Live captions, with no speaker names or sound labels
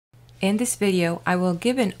In this video, I will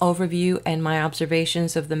give an overview and my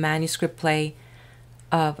observations of the manuscript play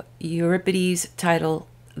of Euripides titled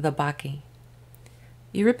The Bacchae.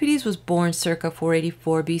 Euripides was born circa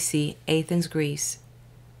 484 BC, Athens, Greece.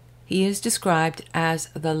 He is described as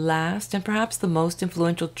the last and perhaps the most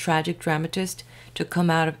influential tragic dramatist to come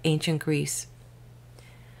out of ancient Greece.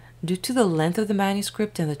 Due to the length of the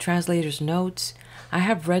manuscript and the translator's notes, I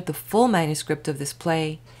have read the full manuscript of this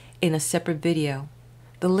play in a separate video.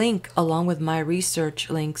 The link, along with my research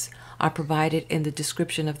links, are provided in the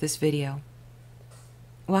description of this video.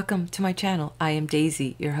 Welcome to my channel. I am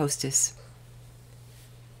Daisy, your hostess.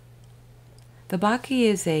 The Bacchae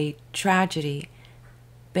is a tragedy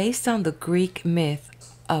based on the Greek myth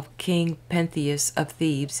of King Pentheus of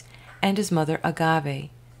Thebes and his mother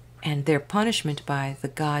Agave, and their punishment by the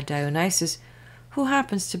god Dionysus, who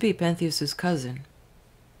happens to be Pentheus's cousin.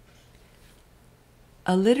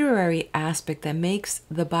 A literary aspect that makes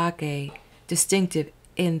the Bacchae distinctive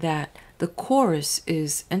in that the chorus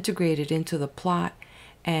is integrated into the plot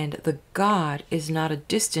and the god is not a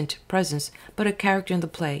distant presence but a character in the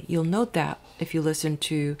play. You'll note that if you listen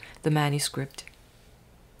to the manuscript.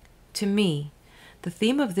 To me, the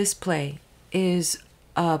theme of this play is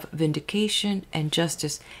of vindication and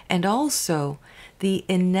justice, and also the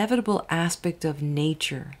inevitable aspect of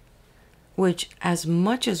nature, which, as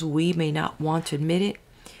much as we may not want to admit it,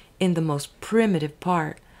 in the most primitive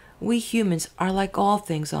part, we humans are like all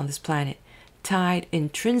things on this planet, tied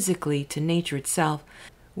intrinsically to nature itself,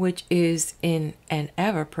 which is in an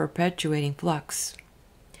ever-perpetuating flux.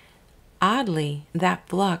 Oddly, that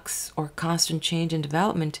flux, or constant change and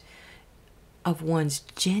development of one's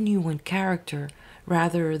genuine character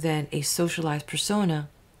rather than a socialized persona,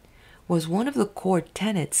 was one of the core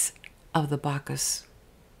tenets of the Bacchus.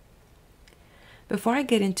 Before I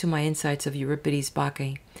get into my insights of Euripides'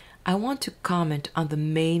 Bacchae, I want to comment on the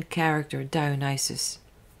main character, Dionysus.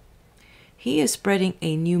 He is spreading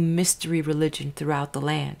a new mystery religion throughout the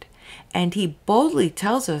land, and he boldly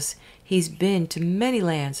tells us he's been to many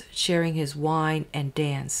lands sharing his wine and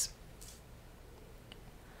dance.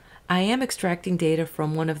 I am extracting data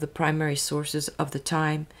from one of the primary sources of the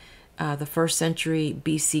time, the 1st century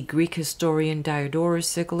BC Greek historian Diodorus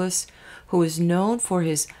Siculus, who is known for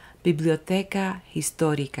his Bibliotheca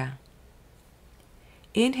Historica.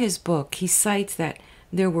 In his book, he cites that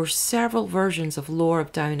there were several versions of lore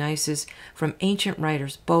of Dionysus from ancient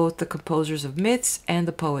writers, both the composers of myths and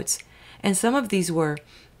the poets, and some of these were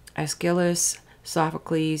Aeschylus,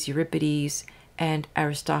 Sophocles, Euripides, and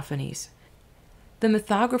Aristophanes. The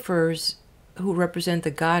mythographers who represent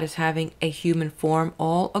the god as having a human form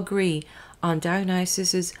all agree on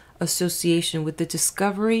Dionysus's association with the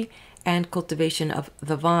discovery and cultivation of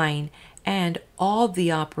the vine and all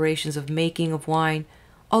the operations of making of wine,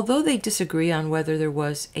 although they disagree on whether there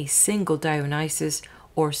was a single Dionysus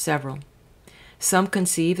or several. Some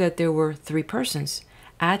conceive that there were 3 persons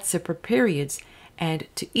at separate periods, and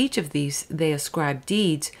to each of these they ascribe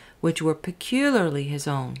deeds which were peculiarly his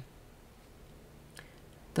own.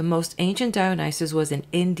 The most ancient Dionysus was an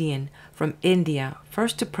Indian from India,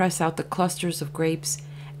 first to press out the clusters of grapes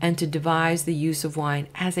and to devise the use of wine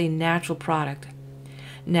as a natural product.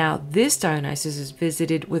 Now this Dionysus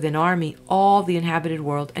visited with an army all the inhabited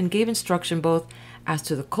world and gave instruction both as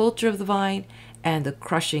to the culture of the vine and the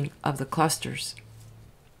crushing of the clusters.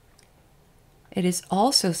 It is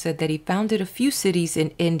also said that he founded a few cities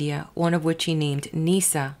in India, one of which he named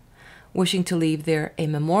NYSA, wishing to leave there a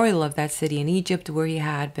memorial of that city in Egypt where he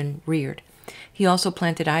had been reared. He also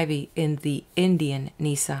planted ivy in the Indian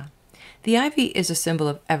NYSA. The ivy is a symbol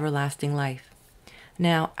of everlasting life.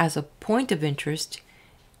 Now, as a point of interest,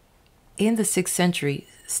 in the 6th century,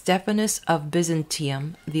 Stephanus of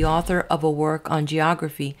Byzantium, the author of a work on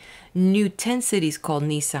geography, knew 10 cities called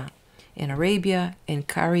NYSA, in Arabia, in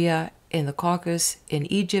Caria, in the Caucasus, in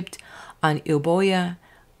Egypt, on Euboea,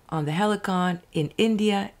 on the Helicon, in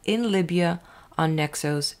India, in Libya, on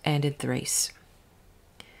Naxos, and in Thrace.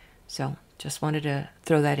 So, just wanted to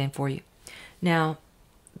throw that in for you. Now,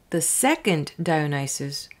 the second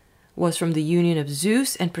Dionysus was from the union of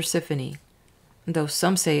Zeus and Persephone, though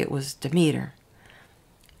some say it was Demeter.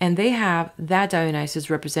 And they have that Dionysus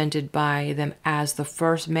represented by them as the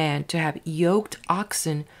first man to have yoked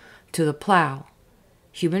oxen to the plow.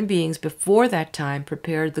 Human beings before that time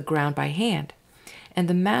prepared the ground by hand, and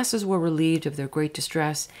the masses were relieved of their great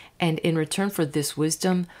distress, and in return for this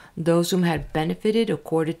wisdom, those whom had benefited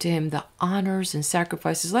accorded to him the honors and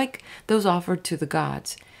sacrifices like those offered to the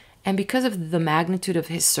gods. And because of the magnitude of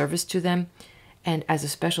his service to them, and as a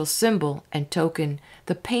special symbol and token,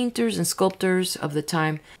 the painters and sculptors of the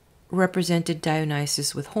time represented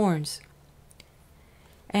Dionysus with horns.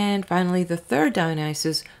 And finally, the third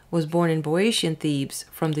Dionysus was born in Boeotian Thebes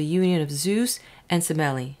from the union of Zeus and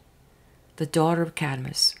Semele, the daughter of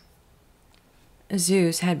Cadmus.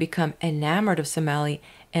 Zeus had become enamored of Semele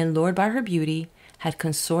and, lured by her beauty, had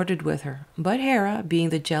consorted with her. But Hera, being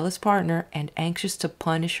the jealous partner and anxious to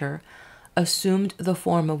punish her, assumed the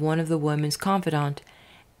form of one of the women's confidant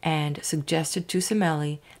and suggested to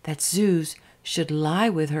Semele that Zeus should lie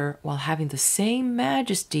with her while having the same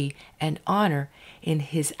majesty and honor in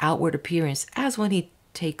his outward appearance as when he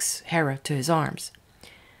takes Hera to his arms.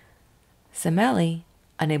 Semele,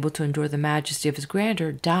 unable to endure the majesty of his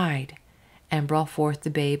grandeur, died and brought forth the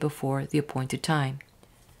babe before the appointed time.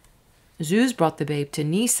 Zeus brought the babe to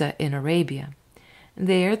NYSA in Arabia.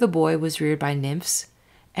 There the boy was reared by nymphs,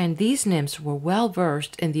 and these nymphs were well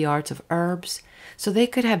versed in the arts of herbs, so they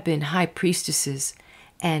could have been high priestesses,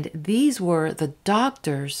 and these were the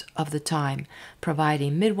doctors of the time,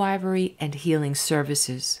 providing midwifery and healing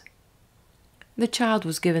services. The child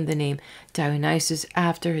was given the name Dionysus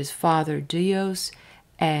after his father Dios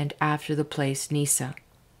and after the place NYSA.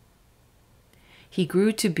 He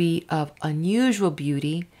grew to be of unusual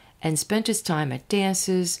beauty and spent his time at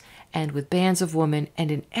dances and with bands of women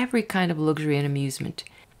and in every kind of luxury and amusement.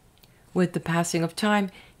 With the passing of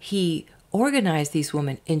time, he organized these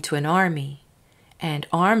women into an army and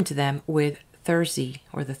armed them with thyrsi,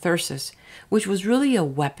 or the thyrsus, which was really a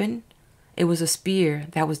weapon. It was a spear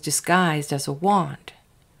that was disguised as a wand.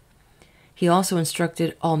 He also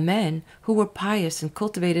instructed all men who were pious and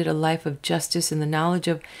cultivated a life of justice in the knowledge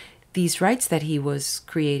of these rites that he was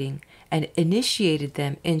creating, and initiated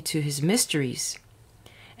them into his mysteries.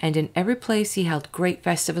 And in every place he held great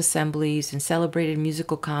festive assemblies and celebrated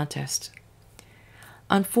musical contests.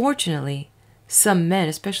 Unfortunately, some men,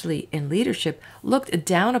 especially in leadership, looked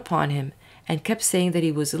down upon him and kept saying that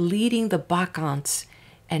he was leading the Bacchantes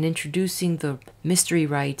and introducing the mystery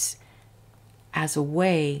rites as a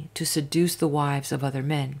way to seduce the wives of other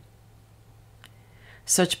men.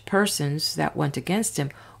 Such persons that went against him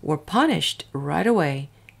were punished right away,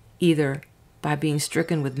 either by being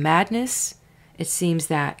stricken with madness. It seems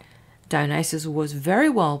that Dionysus was very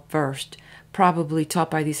well versed, probably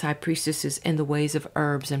taught by these high priestesses in the ways of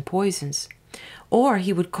herbs and poisons. Or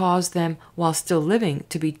he would cause them, while still living,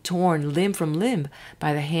 to be torn limb from limb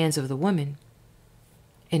by the hands of the women.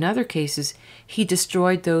 In other cases, he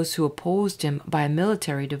destroyed those who opposed him by a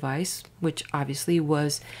military device, which obviously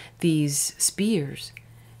was these spears.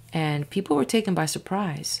 And people were taken by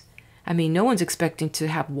surprise. I mean, no one's expecting to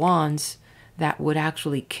have wands that would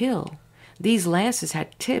actually kill. These lances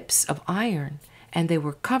had tips of iron, and they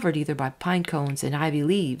were covered either by pine cones and ivy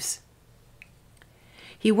leaves.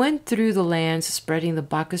 He went through the lands spreading the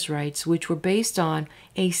Bacchus rites, which were based on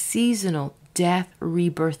a seasonal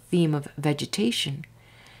death-rebirth theme of vegetation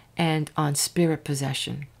and on spirit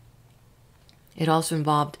possession. It also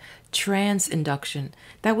involved trance induction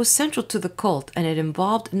that was central to the cult, and it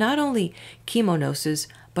involved not only chemonoses,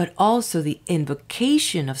 but also the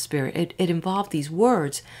invocation of spirit. It involved these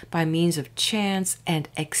words by means of chants and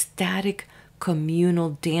ecstatic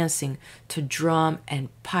communal dancing to drum and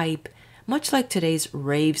pipe, much like today's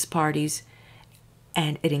raves parties,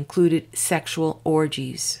 and it included sexual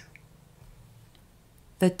orgies.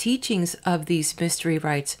 The teachings of these mystery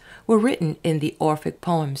rites were written in the Orphic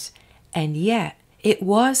poems, and yet it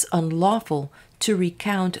was unlawful to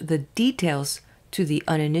recount the details to the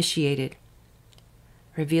uninitiated.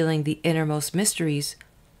 Revealing the innermost mysteries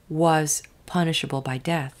was punishable by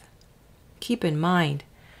death. Keep in mind,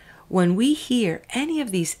 when we hear any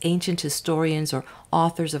of these ancient historians or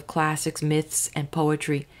authors of classics, myths, and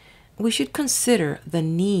poetry, we should consider the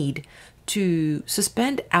need to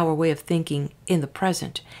suspend our way of thinking in the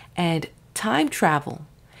present and time travel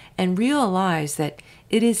and realize that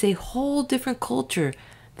it is a whole different culture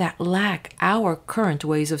that lack our current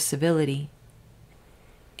ways of civility.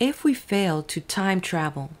 If we fail to time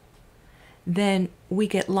travel, then we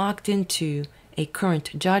get locked into a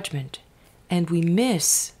current judgment and we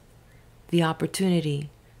miss the opportunity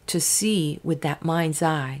to see with that mind's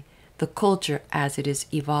eye the culture as it is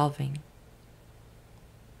evolving.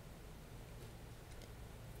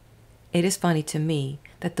 It is funny to me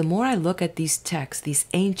that the more I look at these texts, these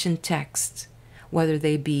ancient texts, whether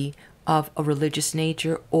they be of a religious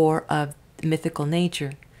nature or of mythical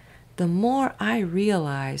nature, the more I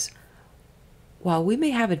realize, while we may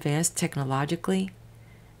have advanced technologically,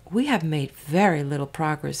 we have made very little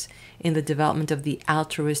progress in the development of the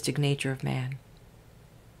altruistic nature of man.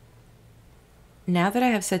 Now that I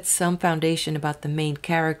have set some foundation about the main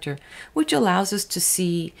character, which allows us to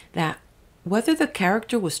see that whether the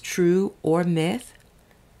character was true or myth,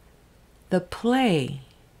 the play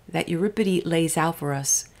that Euripides lays out for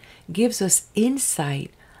us gives us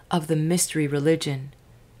insight of the mystery religion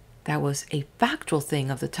that was a factual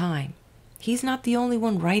thing of the time. He's not the only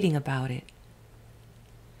one writing about it.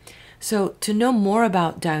 So to know more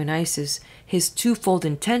about Dionysus, his twofold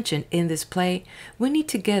intention in this play, we need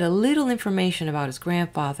to get a little information about his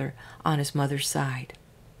grandfather on his mother's side.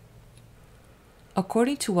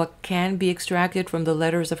 According to what can be extracted from the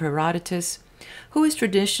letters of Herodotus, who is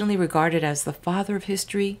traditionally regarded as the father of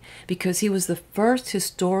history because he was the first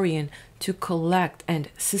historian to collect and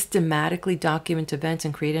systematically document events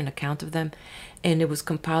and create an account of them, and it was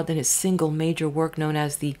compiled in his single major work known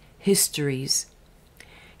as the Histories.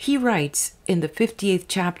 He writes in the 58th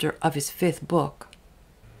chapter of his 5th book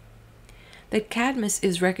that Cadmus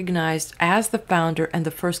is recognized as the founder and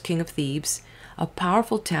the first king of Thebes, a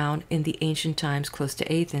powerful town in the ancient times close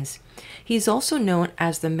to Athens. He is also known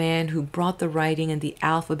as the man who brought the writing and the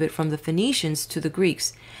alphabet from the Phoenicians to the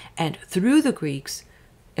Greeks, and through the Greeks,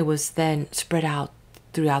 it was then spread out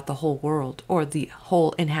throughout the whole world, or the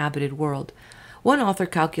whole inhabited world. One author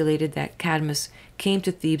calculated that Cadmus came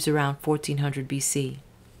to Thebes around 1400 BC.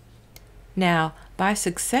 Now, by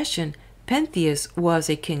succession, Pentheus was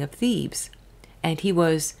a king of Thebes, and he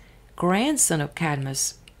was grandson of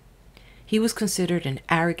Cadmus. He was considered an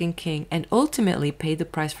arrogant king and ultimately paid the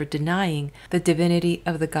price for denying the divinity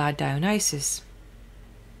of the god Dionysus.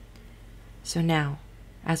 So now,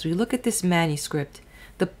 as we look at this manuscript,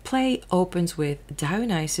 the play opens with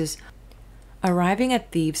Dionysus arriving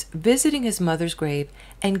at Thebes, visiting his mother's grave,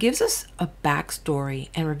 and gives us a backstory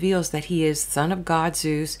and reveals that he is son of god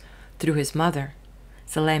Zeus through his mother,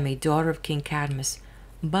 Selene, daughter of King Cadmus,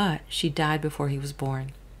 but she died before he was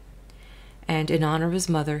born. And in honor of his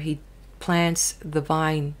mother, he plants the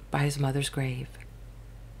vine by his mother's grave.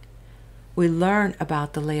 We learn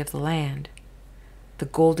about the lay of the land, the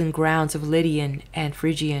golden grounds of Lydian and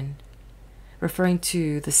Phrygian, referring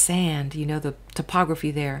to the sand, the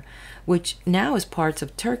topography there, which now is parts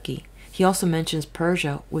of Turkey. He also mentions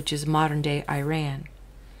Persia, which is modern-day Iran.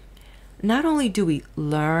 Not only do we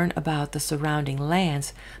learn about the surrounding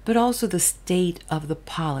lands, but also the state of the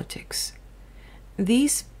politics.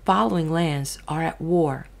 These following lands are at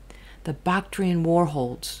war. The Bactrian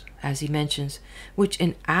warholds, as he mentions, which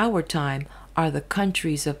in our time are the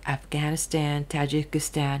countries of Afghanistan,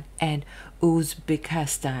 Tajikistan, and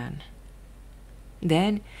Uzbekistan.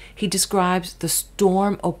 Then he describes the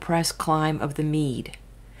storm-oppressed climb of the Mede.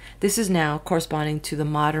 This is now corresponding to the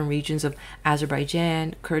modern regions of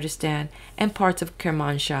Azerbaijan, Kurdistan, and parts of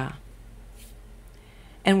Kermanshah.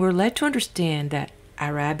 And we're led to understand that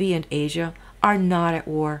Arabia and Asia are not at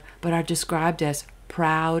war, but are described as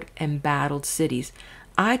proud, embattled cities.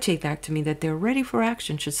 I take that to mean that they're ready for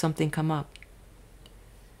action should something come up.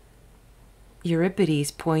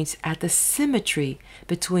 Euripides points at the symmetry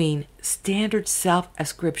between standard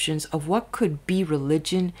self-ascriptions of what could be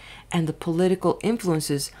religion and the political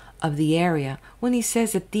influences of the area when he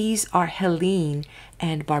says that these are Hellene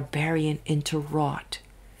and barbarian interwrought,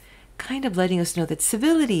 kind of letting us know that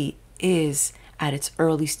civility is at its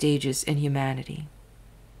early stages in humanity.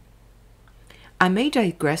 I may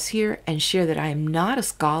digress here and share that I am not a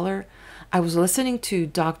scholar. I was listening to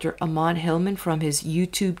Dr. Amon Hillman from his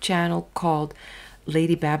YouTube channel called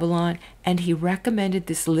Lady Babylon, and he recommended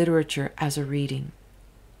this literature as a reading.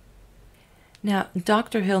 Now,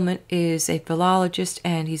 Dr. Hillman is a philologist,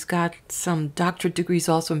 and he's got some doctorate degrees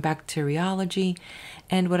also in bacteriology.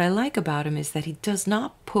 And what I like about him is that he does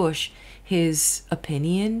not push his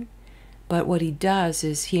opinion, but what he does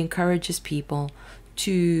is he encourages people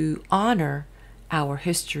to honor our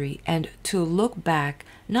history and to look back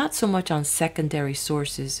not so much on secondary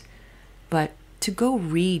sources, but to go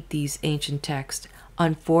read these ancient texts.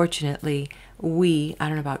 Unfortunately, I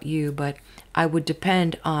don't know about you, but I would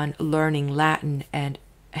depend on learning Latin and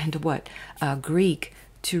Greek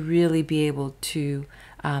to really be able to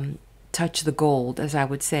touch the gold, as I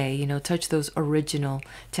would say, touch those original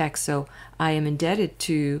texts. So I am indebted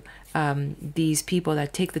to these people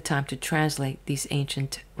that take the time to translate these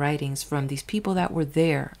ancient writings from these people that were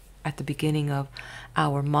there at the beginning of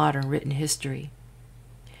our modern written history.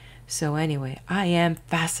 So anyway, I am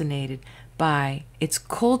fascinated by its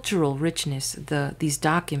cultural richness, these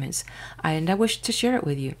documents, and I wish to share it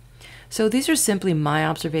with you. So these are simply my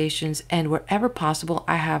observations, and wherever possible,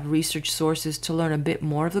 I have research sources to learn a bit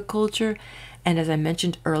more of the culture. And as I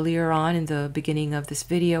mentioned earlier on in the beginning of this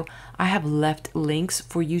video, I have left links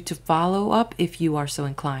for you to follow up if you are so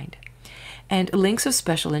inclined. And links of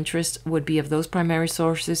special interest would be of those primary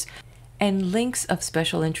sources, and links of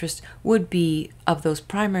special interest would be of those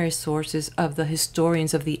primary sources of the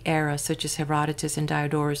historians of the era, such as Herodotus and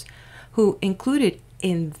Diodorus, who included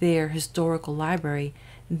in their historical library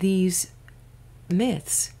these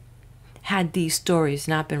myths. Had these stories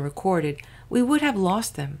not been recorded, we would have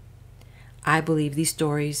lost them. I believe these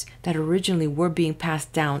stories that originally were being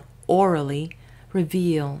passed down orally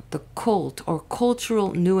reveal the cult or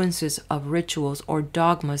cultural nuances of rituals or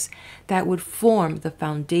dogmas that would form the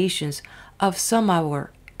foundations of some of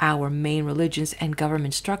our main religions and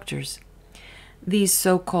government structures. These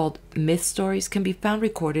so-called myth stories can be found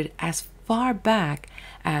recorded as far back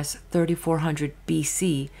as 3400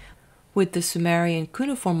 BC with the Sumerian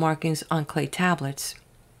cuneiform markings on clay tablets.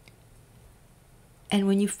 And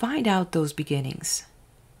when you find out those beginnings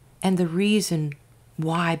and the reason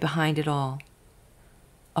why behind it all,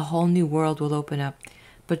 a whole new world will open up.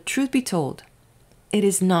 But truth be told, it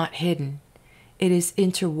is not hidden. It is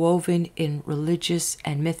interwoven in religious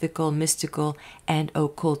and mystical and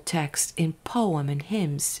occult texts, in poem and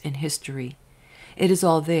hymns and history. It is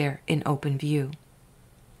all there in open view.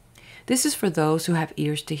 This is for those who have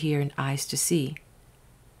ears to hear and eyes to see.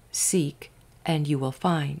 Seek, and you will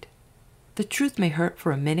find. The truth may hurt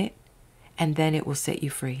for a minute, and then it will set you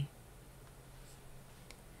free.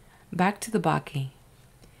 Back to the Bacchae.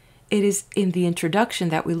 It is in the introduction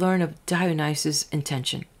that we learn of Dionysus'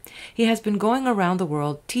 intention. He has been going around the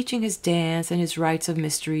world teaching his dance and his rites of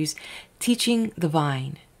mysteries, teaching the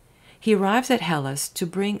vine. He arrives at Hellas to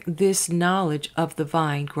bring this knowledge of the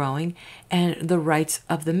vine growing and the rites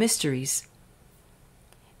of the mysteries.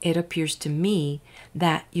 It appears to me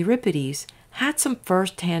that Euripides had some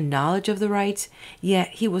first-hand knowledge of the rites, yet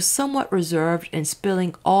he was somewhat reserved in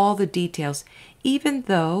spilling all the details, even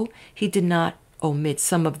though he did not omit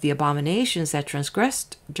some of the abominations that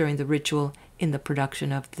transgressed during the ritual in the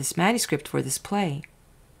production of this manuscript for this play.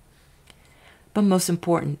 But most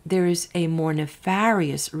important, there is a more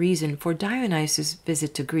nefarious reason for Dionysus'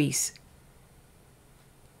 visit to Greece.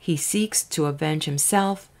 He seeks to avenge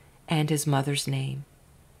himself and his mother's name.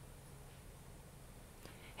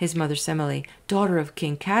 His mother Semele, daughter of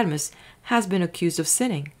King Cadmus, has been accused of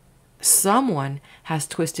sinning. Someone has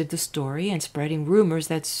twisted the story and spreading rumors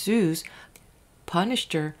that Zeus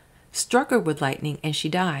punished her, struck her with lightning, and she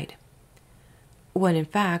died. When in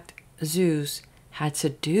fact, Zeus had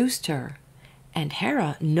seduced her, and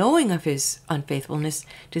Hera, knowing of his unfaithfulness,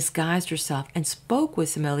 disguised herself and spoke with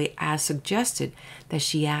Semele as suggested that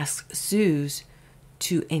she asked Zeus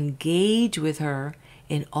to engage with her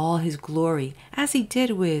in all his glory, as he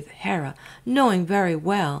did with Hera, knowing very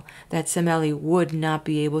well that Semele would not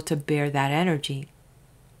be able to bear that energy.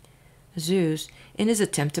 Zeus, in his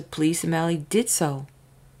attempt to please Semele, did so,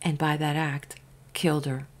 and by that act, killed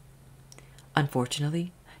her.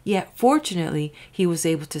 Unfortunately, yet fortunately, he was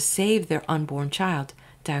able to save their unborn child,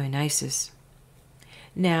 Dionysus.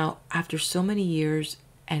 Now, after so many years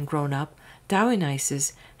and grown up,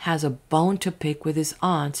 Dionysus has a bone to pick with his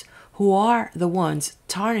aunts, who are the ones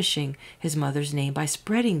tarnishing his mother's name by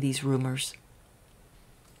spreading these rumors.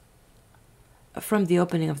 From the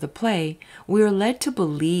opening of the play, we are led to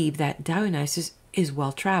believe that Dionysus is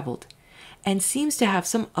well-traveled and seems to have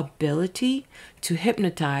some ability to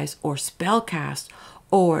hypnotize or spellcast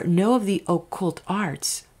or know of the occult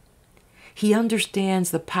arts. He understands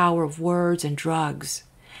the power of words and drugs,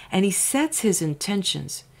 and he sets his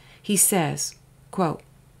intentions. He says, quote,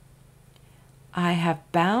 "I have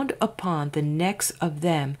bound upon the necks of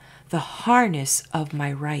them the harness of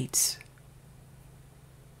my rights,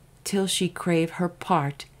 till she crave her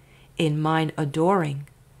part in mine adoring.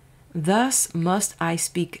 Thus must I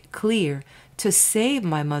speak clear to save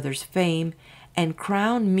my mother's fame and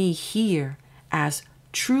crown me here as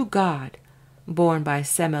true God, born by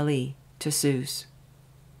Semele to Zeus."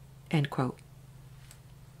 End quote.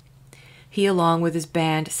 He, along with his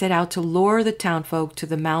band, set out to lure the townfolk to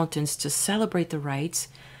the mountains to celebrate the rites.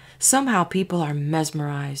 Somehow people are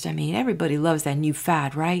mesmerized. I mean, everybody loves that new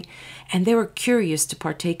fad, right? And they were curious to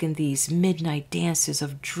partake in these midnight dances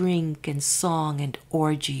of drink and song and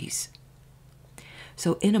orgies.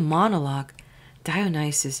 So in a monologue,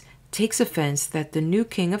 Dionysus takes offense that the new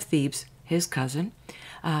king of Thebes, his cousin,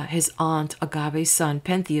 his aunt Agave's son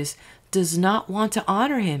Pentheus, does not want to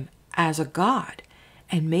honor him as a god,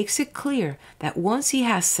 and makes it clear that once he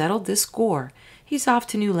has settled this score, he's off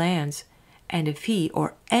to new lands, and if he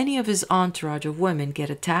or any of his entourage of women get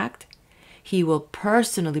attacked, he will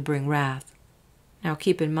personally bring wrath. Now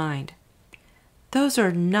keep in mind, those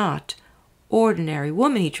are not ordinary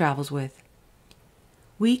women he travels with.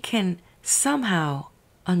 We can somehow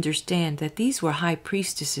understand that these were high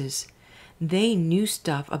priestesses. They knew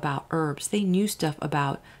stuff about herbs. They knew stuff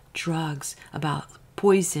about drugs, about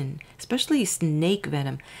poison, especially snake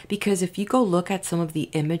venom. Because if you go look at some of the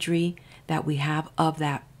imagery that we have of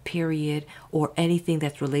that period or anything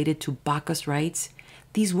that's related to Bacchus rites,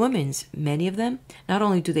 these women, many of them, not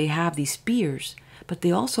only do they have these spears, but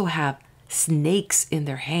they also have snakes in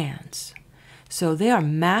their hands. So they are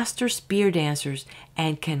master spear dancers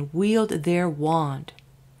and can wield their wand.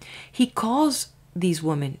 He calls these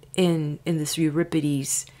women in this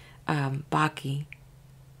Euripides Bacchae,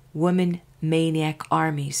 women maniac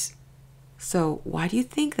armies. So why do you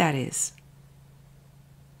think that is?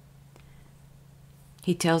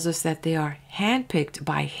 He tells us that they are handpicked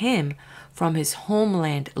by him from his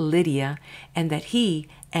homeland Lydia, and that he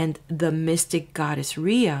and the mystic goddess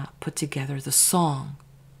Rhea put together the song.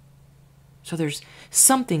 So there's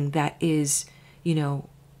something that is,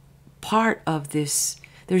 part of this.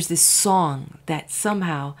 There's this song that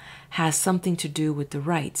somehow has something to do with the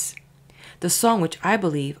rites. The song, which I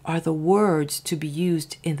believe are the words to be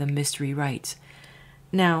used in the mystery rites.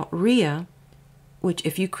 Now, Rhea, which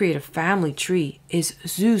if you create a family tree, is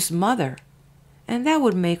Zeus' mother, and that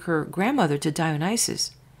would make her grandmother to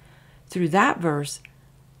Dionysus. Through that verse,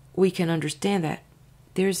 we can understand that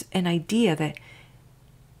there's an idea that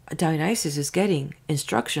Dionysus is getting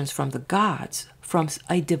instructions from the gods, from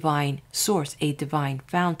a divine source, a divine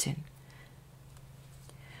fountain.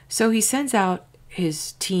 So he sends out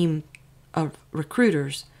his team of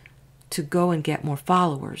recruiters to go and get more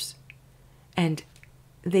followers. And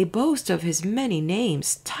they boast of his many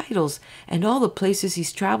names, titles, and all the places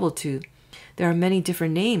he's traveled to. There are many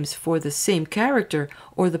different names for the same character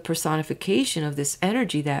or the personification of this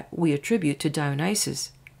energy that we attribute to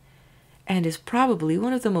Dionysus. And is probably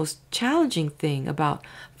one of the most challenging thing about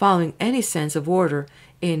following any sense of order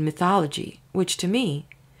in mythology, which to me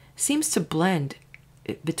seems to blend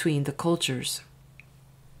between the cultures.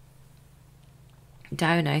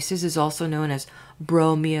 Dionysus is also known as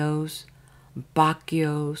Bromios,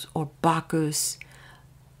 Bacchios or Bacchus,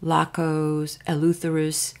 Lacos,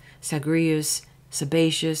 Eleutherus, Sagrius,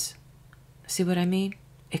 Sebaceous. See what I mean?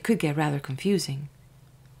 It could get rather confusing.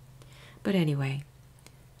 But anyway,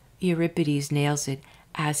 Euripides nails it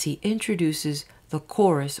as he introduces the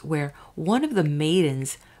chorus where one of the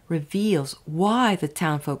maidens reveals why the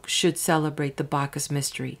townfolk should celebrate the Bacchus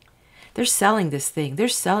mystery. They're selling this thing. They're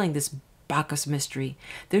selling this Bacchus mystery.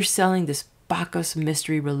 They're selling this Bacchus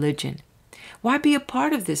mystery religion. Why be a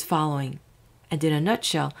part of this following? And in a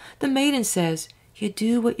nutshell, the maiden says, you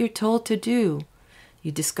do what you're told to do.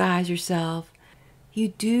 You disguise yourself. You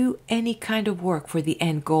do any kind of work for the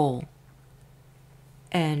end goal.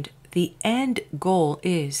 And the end goal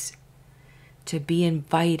is to be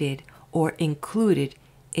invited or included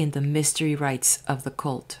in the mystery rites of the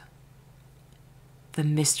cult. The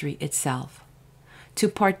mystery itself. To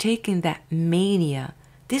partake in that mania,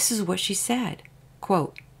 this is what she said,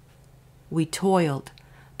 quote, we toiled,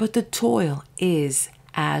 but the toil is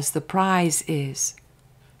as the prize is,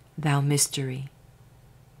 thou mystery.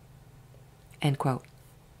 End quote.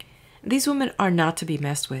 These women are not to be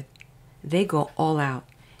messed with. They go all out.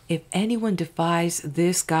 If anyone defies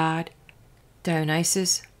this god,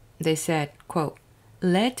 Dionysus, they said, quote,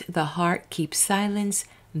 let the heart keep silence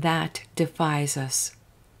that defies us,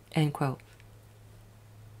 end quote.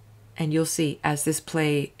 And you'll see, as this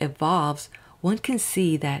play evolves, one can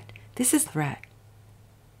see that this is a threat.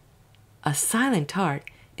 A silent heart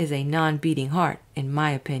is a non-beating heart, in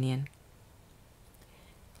my opinion.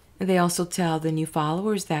 They also tell the new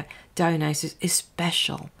followers that Dionysus is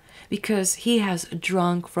special because he has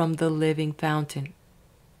drunk from the living fountain.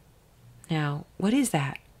 Now, what is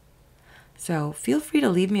that? So feel free to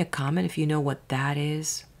leave me a comment if you know what that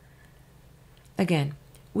is. Again,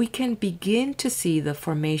 we can begin to see the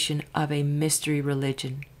formation of a mystery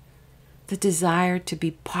religion. The desire to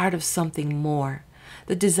be part of something more.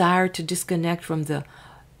 The desire to disconnect from the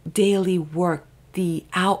daily work, the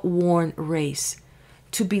outworn race.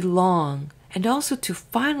 To belong, and also to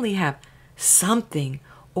finally have something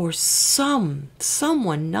or someone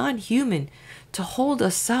non-human to hold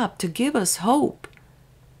us up, to give us hope.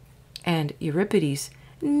 And Euripides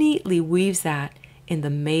neatly weaves that in the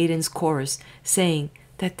maiden's chorus, saying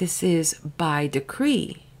that this is by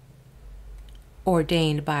decree,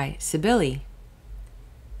 ordained by CYBELE.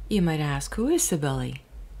 You might ask, who is CYBELE?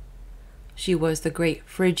 She was the great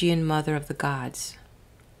Phrygian mother of the gods.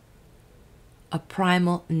 A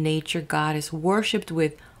primal nature goddess worshipped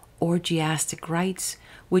with orgiastic rites,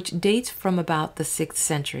 which dates from about the 6th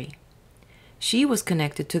century. She was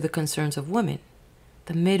connected to the concerns of women,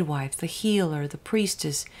 the midwife, the healer, the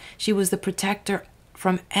priestess. She was the protector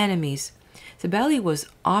from enemies. CYBELE was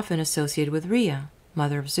often associated with Rhea,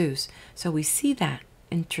 mother of Zeus, so we see that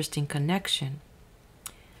interesting connection.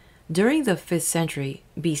 During the 5th century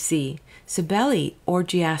BC, CYBELE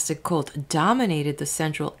orgiastic cult dominated the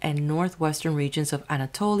central and northwestern regions of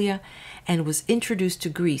Anatolia and was introduced to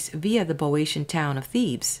Greece via the Boeotian town of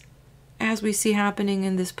Thebes, as we see happening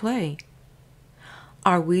in this play.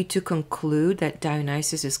 Are we to conclude that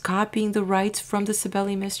Dionysus is copying the rites from the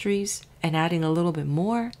CYBELE Mysteries and adding a little bit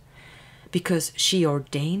more because she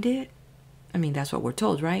ordained it? I mean, that's what we're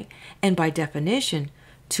told, right? And by definition,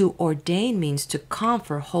 to ordain means to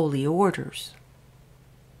confer holy orders.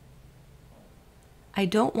 I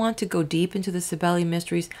don't want to go deep into the CYBELE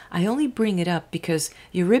Mysteries. I only bring it up because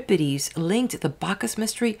Euripides linked the Bacchus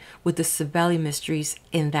mystery with the CYBELE Mysteries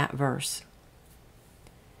in that verse.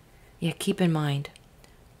 Yet keep in mind,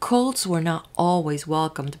 cults were not always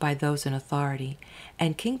welcomed by those in authority,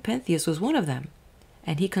 and King Pentheus was one of them,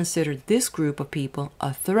 and he considered this group of people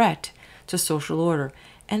a threat to social order,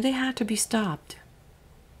 and they had to be stopped.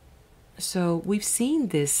 So we've seen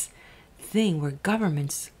this thing where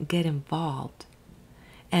governments get involved.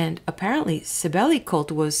 And apparently CYBELE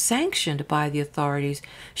cult was sanctioned by the authorities.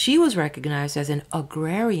 She was recognized as an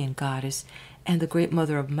agrarian goddess and the great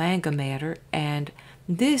mother of manga matter, and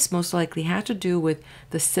this most likely had to do with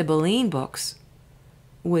the Sibylline books,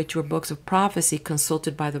 which were books of prophecy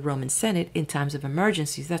consulted by the Roman Senate in times of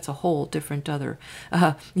emergencies. That's a whole different other,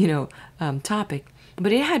 topic.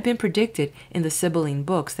 But it had been predicted in the Sibylline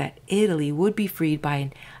books that Italy would be freed by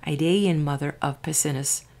an Idaean mother of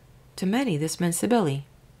Pessinus. To many, this meant CYBELE.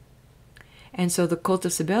 And so the cult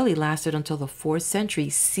of CYBELE lasted until the 4th century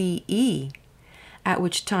CE, at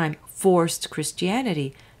which time forced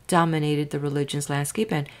Christianity dominated the religion's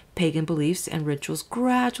landscape, and pagan beliefs and rituals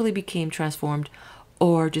gradually became transformed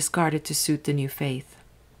or discarded to suit the new faith.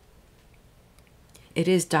 It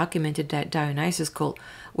is documented that Dionysus' cult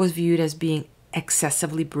was viewed as being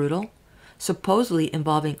excessively brutal, supposedly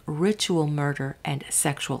involving ritual murder and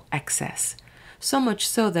sexual excess. So much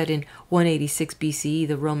so that in 186 BCE,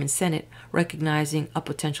 the Roman Senate, recognizing a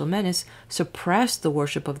potential menace, suppressed the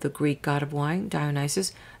worship of the Greek god of wine,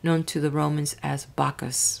 Dionysus, known to the Romans as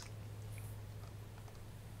Bacchus.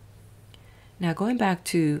 Now, going back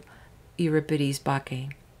to Euripides'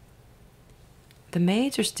 Bacchae, the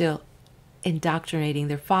maids are still indoctrinating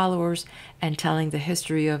their followers and telling the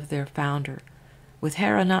history of their founder, with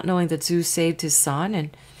Hera not knowing that Zeus saved his son,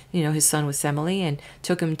 and his son was Semele, and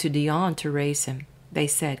took him to Dion to raise him. They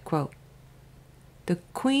said, quote, "The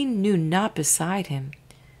queen knew not beside him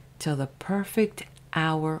till the perfect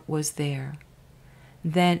hour was there.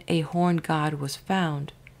 Then a horn god was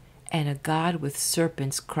found, and a god with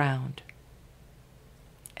serpents crowned."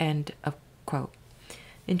 End of quote.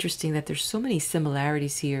 Interesting that there's so many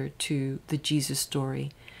similarities here to the Jesus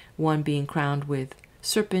story. One being crowned with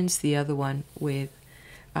serpents, the other one with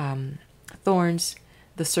thorns.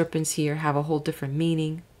 The serpents here have a whole different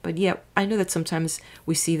meaning. But yet, I know that sometimes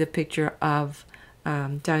we see the picture of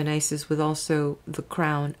Dionysus with also the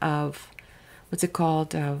crown of, what's it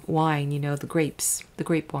called? Wine, the grapes, the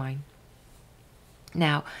grape wine.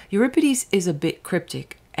 Now, Euripides is a bit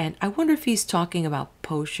cryptic, and I wonder if he's talking about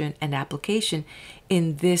potion and application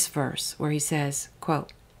in this verse where he says,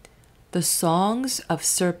 quote, "The songs of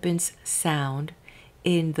serpents sound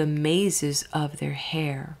in the mazes of their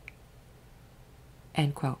hair."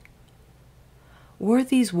 End quote. Were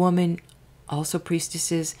these women also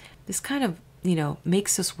priestesses? This kind of,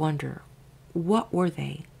 makes us wonder, what were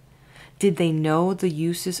they? Did they know the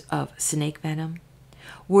uses of snake venom?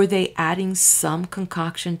 Were they adding some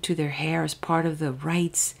concoction to their hair as part of the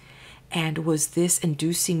rites? And was this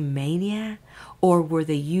inducing mania? Or were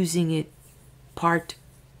they using it part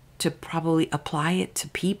to probably apply it to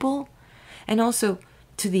people? And also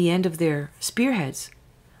to the end of their spearheads?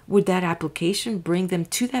 Would that application bring them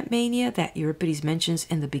to that mania that Euripides mentions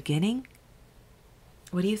in the beginning?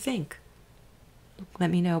 What do you think? Let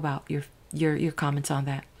me know about your comments on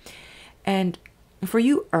that. And for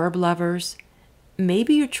you herb lovers,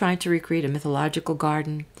 maybe you're trying to recreate a mythological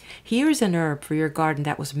garden. Here's an herb for your garden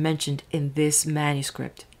that was mentioned in this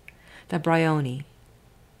manuscript, the Bryonia.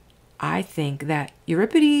 I think that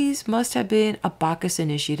Euripides must have been a Bacchus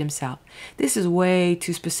initiate himself. This is way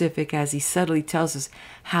too specific, as he subtly tells us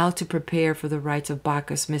how to prepare for the rites of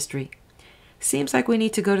Bacchus mystery. Seems like we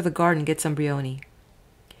need to go to the garden and get some Bryonia.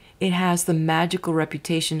 It has the magical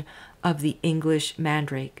reputation of the English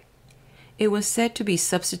mandrake. It was said to be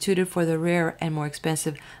substituted for the rarer and more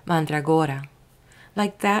expensive mandragora.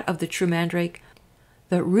 Like that of the true mandrake,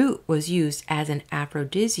 the root was used as an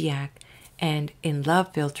aphrodisiac and in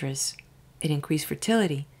love philtres. It increased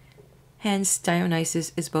fertility. Hence,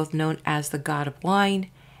 Dionysus is both known as the god of wine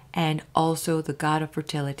and also the god of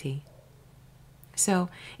fertility. So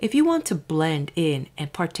if you want to blend in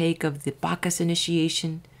and partake of the Bacchus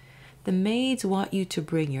initiation, the maids want you to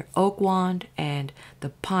bring your oak wand and the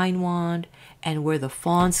pine wand and wear the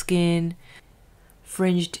fawn skin,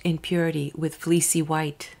 fringed in purity with fleecy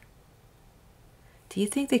white. Do you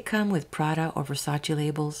think they come with Prada or Versace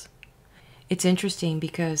labels? It's interesting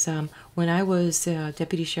because when I was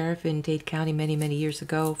deputy sheriff in Dade County many, many years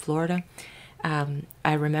ago, Florida,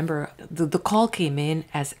 I remember the call came in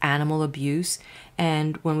as animal abuse.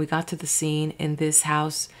 And when we got to the scene in this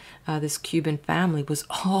house, this Cuban family was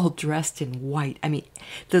all dressed in white. I mean,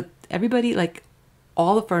 everybody, like,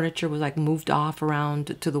 all the furniture was like moved off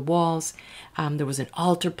around to the walls. There was an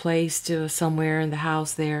altar placed somewhere in the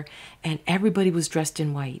house there, and everybody was dressed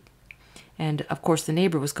in white. And of course, the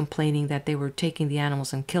neighbor was complaining that they were taking the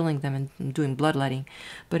animals and killing them and doing bloodletting.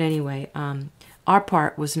 But anyway, our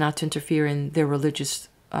part was not to interfere in their religious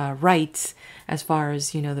rights as far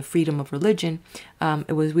as, you know, the freedom of religion.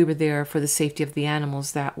 We were there for the safety of the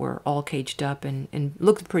animals that were all caged up and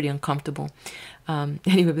looked pretty uncomfortable.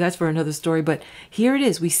 Anyway, that's for another story. But here it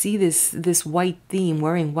is. We see this white theme,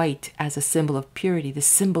 wearing white as a symbol of purity, the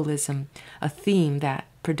symbolism, a theme that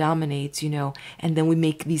predominates, you know, and then we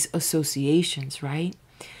make these associations, right?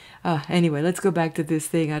 Anyway, let's go back to this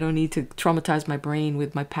thing. I don't need to traumatize my brain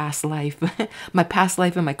with my past life, my past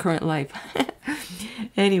life and my current life.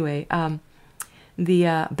 Anyway,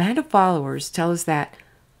 the band of followers tell us that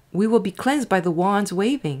we will be cleansed by the wands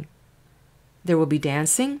waving. There will be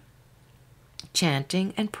dancing,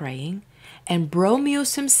 chanting, and praying. And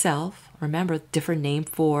Bromios himself, remember, different name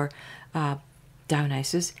for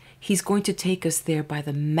Dionysus, he's going to take us there by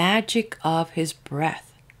the magic of his breath.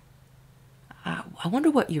 I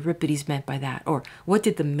wonder what Euripides meant by that, or what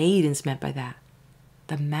did the maidens meant by that?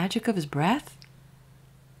 The magic of his breath?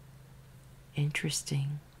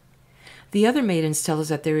 Interesting. The other maidens tell us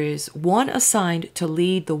that there is one assigned to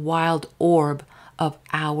lead the wild orb of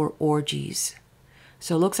our orgies.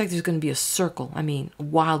 So it looks like there's going to be a circle. I mean,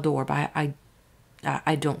 wild orb.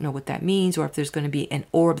 I don't know what that means, or if there's going to be an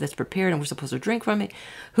orb that's prepared and we're supposed to drink from it.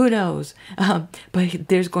 Who knows? But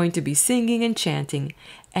there's going to be singing and chanting.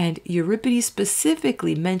 And Euripides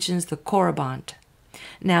specifically mentions the CORYBANT.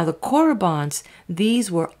 Now, the CORYBANTS, these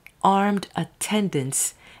were armed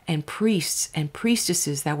attendants and priests and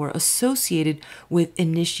priestesses that were associated with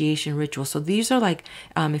initiation rituals. So these are like,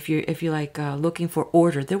 if you're like looking for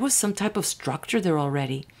order, there was some type of structure there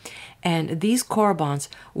already. And these CORYBANTS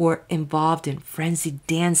were involved in frenzied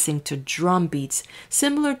dancing to drum beats,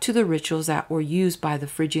 similar to the rituals that were used by the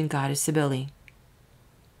Phrygian goddess CYBELE.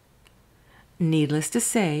 Needless to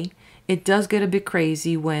say, it does get a bit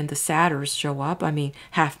crazy when the SATYRS show up. I mean,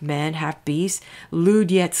 half men, half beasts,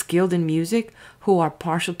 lewd yet skilled in music, who are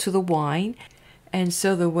partial to the wine. And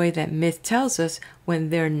so the way that myth tells us,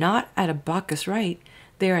 when they're not at a Bacchus rite,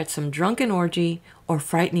 they're at some drunken orgy or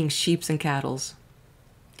frightening sheep and cattle.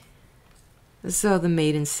 So the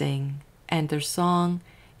maidens sing, and their song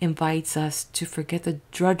invites us to forget the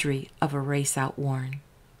drudgery of a race outworn.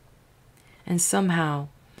 And somehow,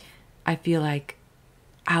 I feel like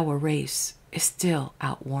our race is still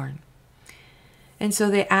outworn. And so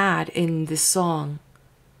they add in this song,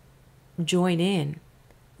 join in,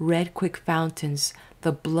 red quick fountains,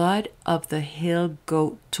 the blood of the hill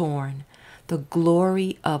goat torn, the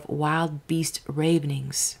glory of wild beast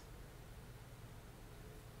ravenings.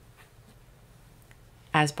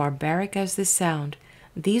 As barbaric as this sound,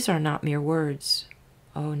 these are not mere words.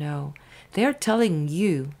 Oh no, they are telling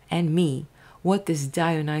you and me what this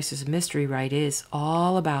Dionysian mystery rite is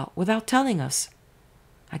all about without telling us.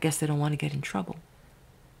 I guess they don't want to get in trouble.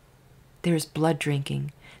 There's blood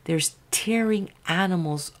drinking. There's tearing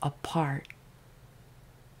animals apart.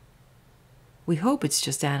 We hope it's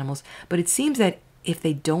just animals, but it seems that if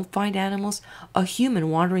they don't find animals, a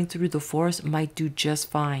human wandering through the forest might do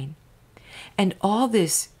just fine. And all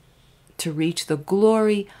this to reach the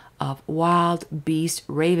glory of wild beast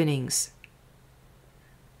ravenings.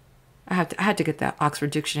 I had to get that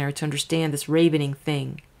Oxford Dictionary to understand this ravening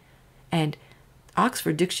thing. And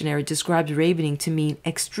Oxford Dictionary describes ravening to mean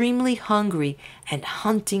extremely hungry and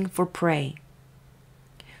hunting for prey.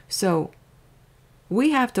 So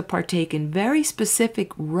we have to partake in very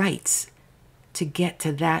specific rites to get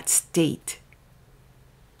to that state.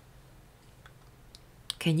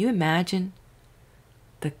 Can you imagine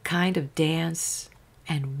the kind of dance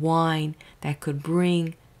and wine that could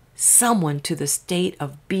bring someone to the state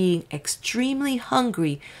of being extremely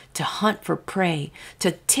hungry to hunt for prey,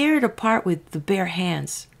 to tear it apart with the bare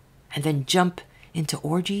hands, and then jump into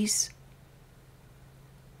orgies?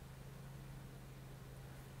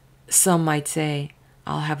 Some might say,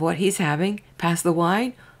 I'll have what he's having, pass the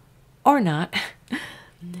wine, or not.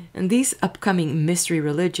 And these upcoming mystery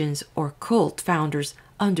religions or cult founders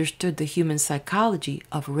understood the human psychology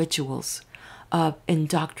of rituals, of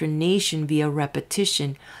indoctrination via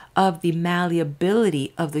repetition, of the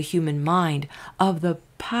malleability of the human mind, of the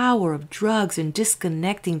power of drugs and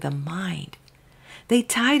disconnecting the mind. They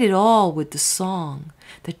tied it all with the song,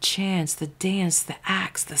 the chants, the dance, the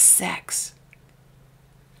acts, the sex.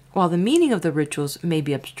 While the meaning of the rituals may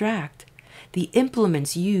be abstract, the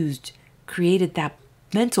implements used created that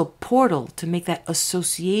mental portal to make that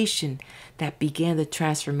association that began the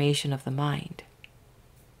transformation of the mind.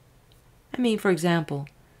 I mean, for example,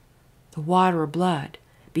 the water or blood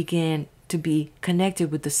began to be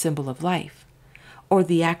connected with the symbol of life, or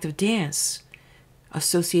the act of dance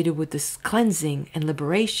associated with this cleansing and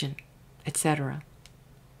liberation, etc.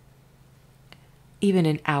 Even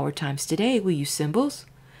in our times today, we use symbols.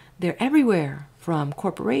 They're everywhere, from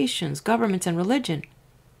corporations, governments, and religion.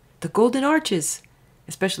 The golden arches,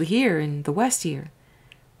 especially here in the West here.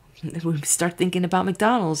 We start thinking about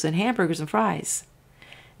McDonald's and hamburgers and fries.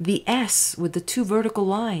 The S with the 2 vertical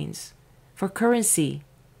lines for currency,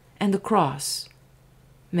 and the cross.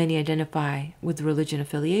 Many identify with religion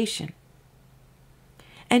affiliation.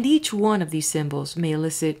 And each one of these symbols may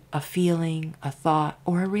elicit a feeling, a thought,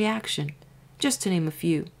 or a reaction, just to name a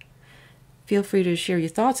few. Feel free to share your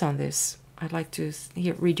thoughts on this. I'd like to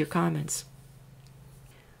read your comments.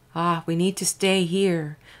 We need to stay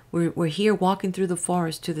here. We're here walking through the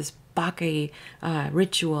forest to this Bacchae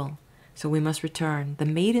ritual, so we must return. The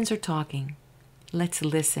maidens are talking. Let's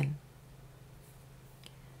listen.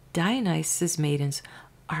 Dionysus' maidens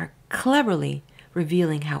are cleverly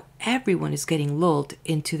revealing how everyone is getting lulled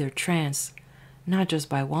into their trance, not just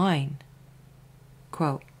by wine.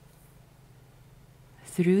 Quote,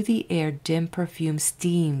 "Through the air dim perfume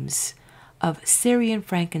steams of Syrian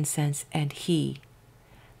frankincense, and he,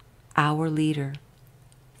 our leader,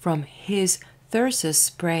 from his thyrsus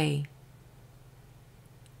spray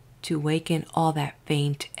to waken all that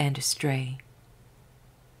faint and stray."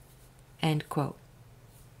 End quote.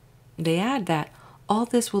 They add that all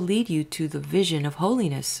this will lead you to the vision of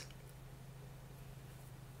holiness.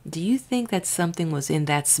 Do you think that something was in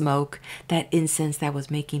that smoke, that incense that was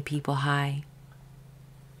making people high?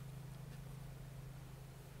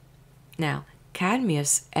 Now,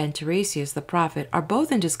 Cadmus and Tiresias the prophet are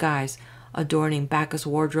both in disguise, adorning Bacchus'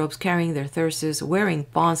 wardrobes, carrying their thyrsus, wearing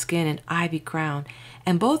fawn skin and ivy crown,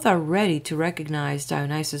 and both are ready to recognize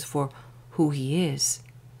Dionysus for who he is,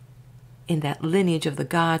 in that lineage of the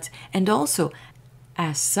gods, and also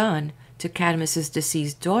as son to Cadmus'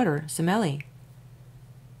 deceased daughter, CYBELE.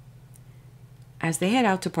 As they head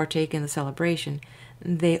out to partake in the celebration,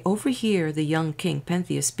 they overhear the young king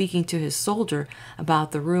Pentheus speaking to his soldier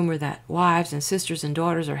about the rumor that wives and sisters and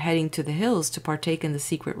daughters are heading to the hills to partake in the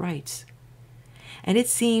secret rites. And it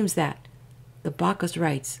seems that the Bacchus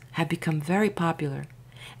rites have become very popular,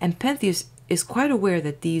 and Pentheus is quite aware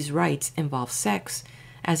that these rites involve sex,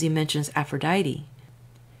 as he mentions Aphrodite,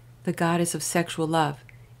 the goddess of sexual love,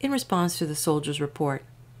 in response to the soldier's report.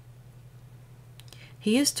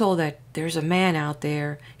 He is told that there's a man out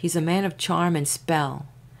there. He's a man of charm and spell,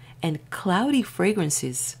 and cloudy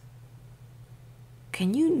fragrances.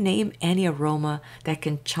 Can you name any aroma that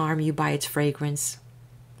can charm you by its fragrance?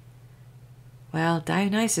 Well,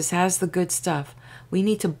 Dionysus has the good stuff. We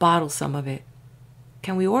need to bottle some of it.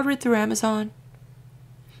 Can we order it through Amazon?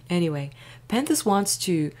 Anyway, Pentheus wants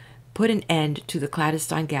to put an end to the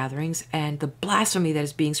clandestine gatherings and the blasphemy that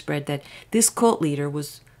is being spread that this cult leader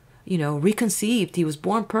was, reconceived. He was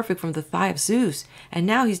born perfect from the thigh of Zeus, and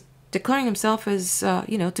now he's declaring himself as,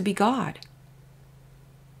 to be God.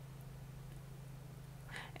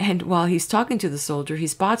 And while he's talking to the soldier, he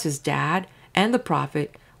spots his dad and the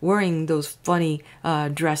prophet wearing those funny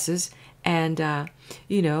dresses, and,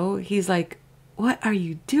 he's like, "What are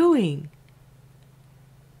you doing?"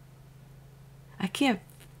 I can't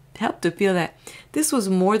help to feel that this was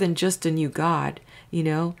more than just a new god,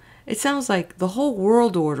 It sounds like the whole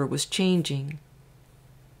world order was changing.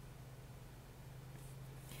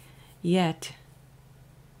 Yet,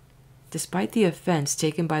 despite the offense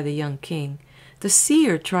taken by the young king, the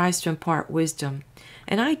seer tries to impart wisdom,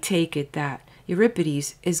 and I take it that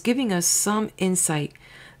Euripides is giving us some insight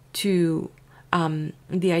to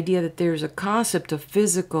the idea that there's a concept of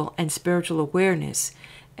physical and spiritual awareness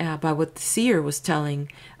by what the seer was telling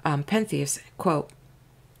Pentheus, quote,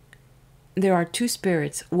 "There are 2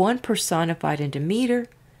 spirits, one personified in Demeter,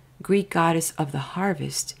 Greek goddess of the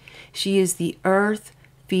harvest. She is the earth,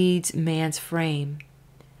 feeds man's frame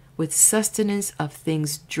with sustenance of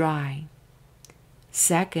things dry.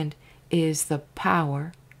 Second is the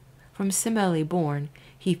power. From Semele born,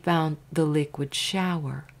 he found the liquid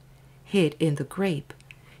shower. hid in the grape.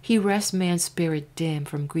 He rests man's spirit dim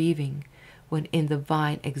from grieving, when in the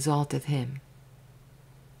vine exalteth him.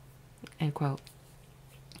 End quote.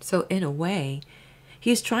 So in a way,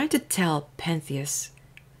 he is trying to tell Pentheus,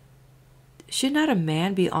 should not a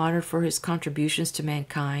man be honored for his contributions to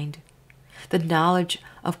mankind? The knowledge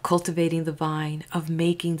of cultivating the vine, of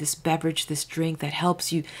making this beverage, this drink that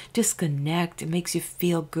helps you disconnect, it makes you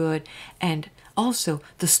feel good, and also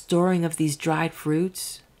the storing of these dried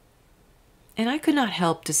fruits. And I could not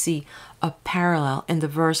help to see a parallel in the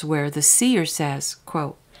verse where the seer says,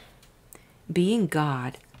 quote, being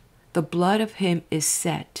God, the blood of him is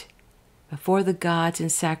set before the gods in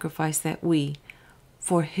sacrifice that we,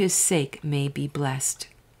 for his sake, may be blessed.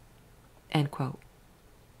 End quote.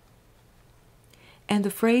 And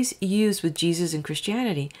the phrase used with Jesus in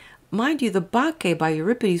Christianity, mind you, the Bacchae by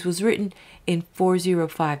Euripides was written in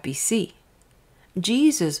 405 BC.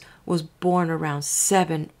 Jesus was born around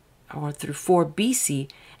 7 or through 4 BC,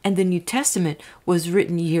 and the New Testament was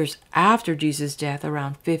written years after Jesus' death,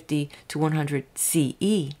 around 50 to 100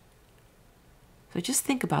 CE. So just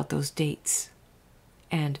think about those dates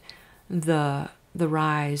and the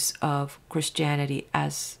rise of Christianity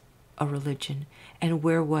as a religion, and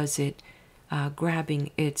where was it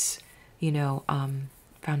grabbing its,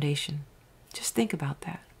 foundation. Just think about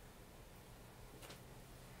that.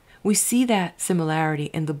 We see that similarity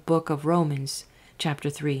in the book of Romans, chapter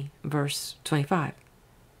 3, verse 25.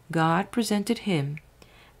 God presented him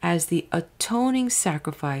as the atoning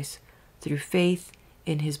sacrifice through faith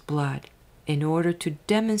in his blood, in order to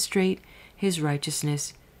demonstrate his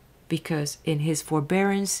righteousness, because in his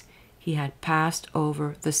forbearance he had passed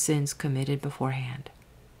over the sins committed beforehand.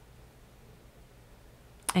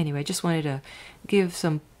 Anyway, I just wanted to give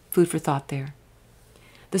some food for thought there.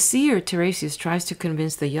 The seer Tiresias tries to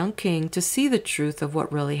convince the young king to see the truth of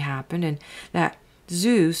what really happened, and that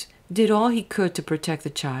Zeus did all he could to protect the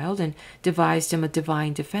child and devised him a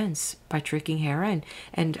divine defense by tricking Hera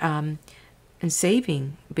and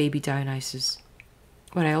saving baby Dionysus.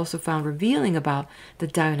 What I also found revealing about the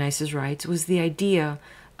Dionysus rites was the idea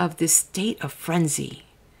of this state of frenzy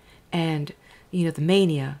and, the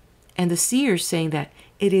mania, and the seers saying that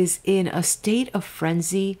it is in a state of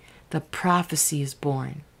frenzy the prophecy is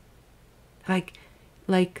born.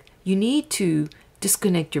 Like you need to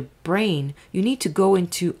disconnect your brain. You need to go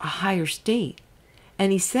into a higher state.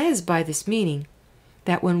 And he says by this meaning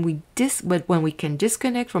that when we can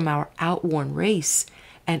disconnect from our outworn race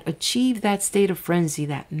and achieve that state of frenzy,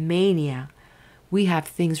 that mania, we have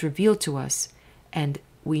things revealed to us, and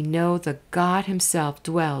we know that God himself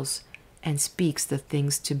dwells and speaks the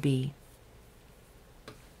things to be.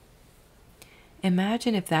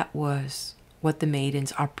 Imagine if that was what the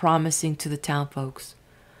maidens are promising to the townfolks,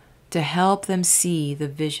 to help them see the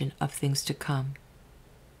vision of things to come.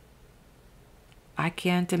 I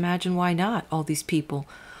can't imagine why not all these people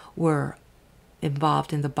were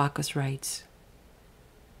involved in the Bacchus rites.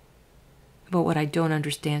 But what I don't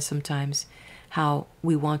understand sometimes, how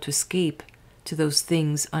we want to escape to those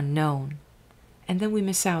things unknown, and then we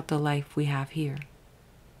miss out the life we have here.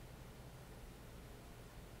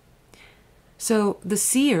 So the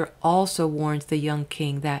seer also warns the young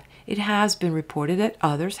king that it has been reported that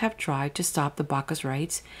others have tried to stop the Bacchus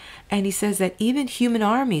rites, and he says that even human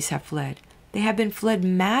armies have fled. They have been fled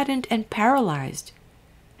maddened and paralyzed.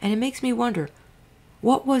 And it makes me wonder,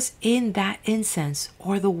 what was in that incense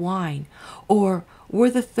or the wine, or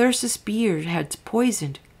were the thyrsus spearheads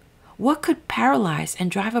poisoned? What could paralyze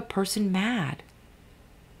and drive a person mad?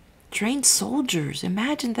 Trained soldiers,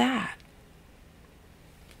 imagine that.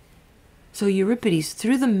 So Euripides,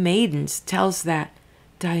 through the maidens, tells that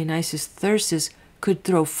Dionysus Thyrsus could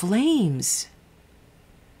throw flames.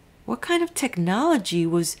 What kind of technology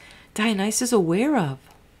was Dionysus aware of?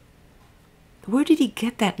 Where did he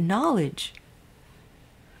get that knowledge?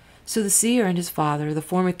 So the seer and his father, the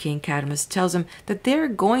former king Cadmus, tells him that they're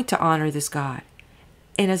going to honor this god,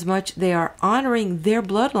 inasmuch they are honoring their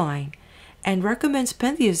bloodline, and recommends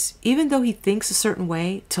Pentheus, even though he thinks a certain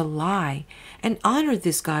way, to lie and honor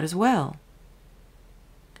this god as well.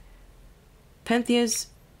 Pentheus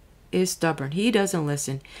is stubborn. He doesn't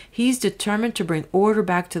listen. He's determined to bring order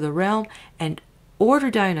back to the realm and order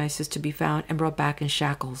Dionysus to be found and brought back in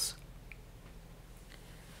shackles.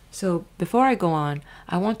 So before I go on,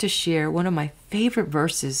 I want to share one of my favorite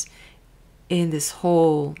verses in this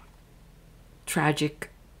whole tragic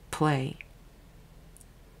play.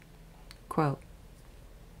 Quote,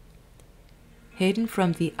 hidden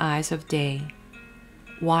from the eyes of day,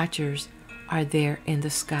 watchers are there in the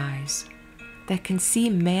skies that can see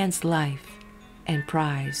man's life and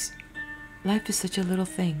prize. Life is such a little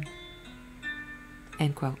thing.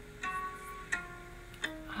 End quote.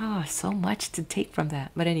 Oh, so much to take from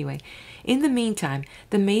that. But anyway, in the meantime,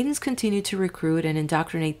 the maidens continue to recruit and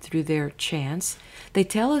indoctrinate through their chants. They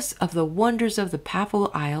tell us of the wonders of the Papal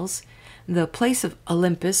Isles, the place of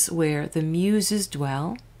Olympus where the Muses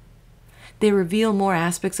dwell. They reveal more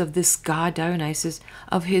aspects of this god Dionysus,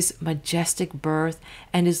 of his majestic birth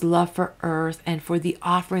and his love for earth and for the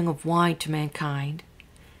offering of wine to mankind.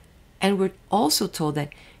 And we're also told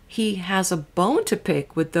that he has a bone to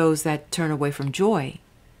pick with those that turn away from joy.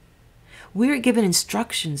 We're given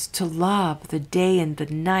instructions to love the day and the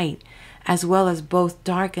night, as well as both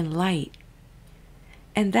dark and light.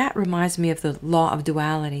 And that reminds me of the law of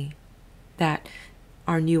duality that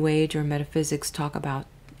our New Age or metaphysics talk about,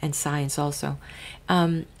 and science also.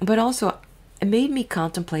 But also, it made me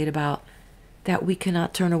contemplate about that we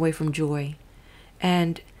cannot turn away from joy.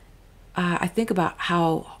 And I think about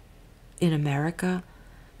how in America,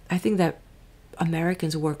 I think that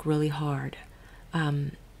Americans work really hard.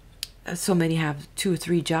 So many have 2 or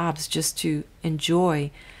 3 jobs just to enjoy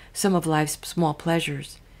some of life's small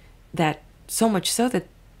pleasures, that so much so that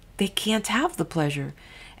they can't have the pleasure.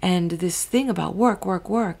 And this thing about work, work,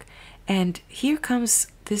 work. And here comes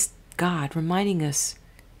this God reminding us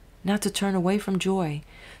not to turn away from joy.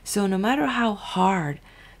 So no matter how hard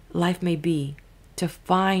life may be, to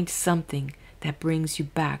find something that brings you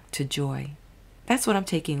back to joy. That's what I'm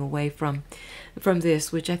taking away from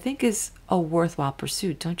this, which I think is a worthwhile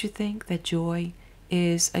pursuit. Don't you think that joy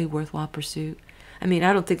is a worthwhile pursuit? I mean,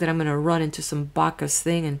 I don't think that I'm going to run into some Bacchus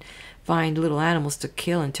thing and find little animals to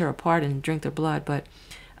kill and tear apart and drink their blood, but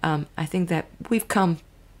I think that we've come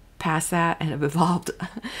past that and have evolved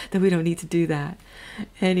that we don't need to do that.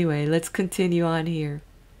 Anyway, let's continue on here.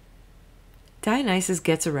 Dionysus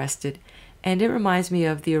gets arrested, and it reminds me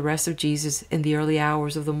of the arrest of Jesus in the early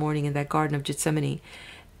hours of the morning in that Garden of Gethsemane.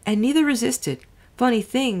 And neither resisted. Funny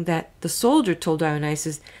thing that the soldier told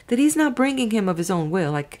Dionysus that he's not bringing him of his own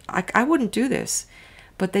will. Like, I wouldn't do this.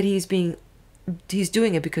 But that he's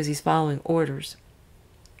doing it because he's following orders.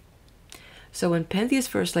 So when Pentheus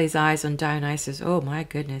first lays eyes on Dionysus, oh my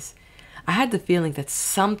goodness, I had the feeling that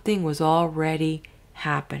something was already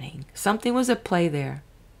happening. Something was at play there.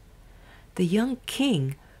 The young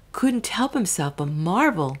king couldn't help himself but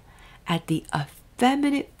marvel at the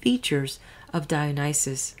effeminate features of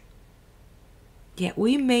Dionysus. Yet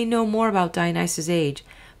we may know more about Dionysus' age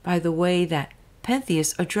by the way that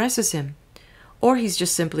Pentheus addresses him. Or he's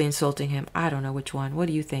just simply insulting him. I don't know which one. What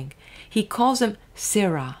do you think? He calls him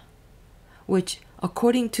SIRRAH, which,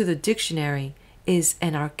 according to the dictionary, is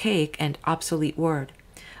an archaic and obsolete word,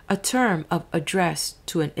 a term of address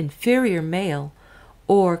to an inferior male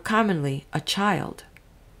or commonly a child.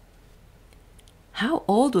 How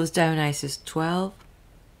old was Dionysus? 12?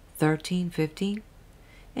 13? 15?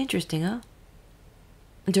 Interesting, huh?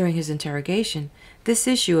 During his interrogation, this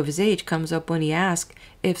issue of his age comes up when he asks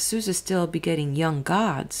if Zeus is still begetting young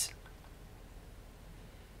gods.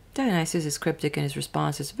 Dionysus is cryptic in his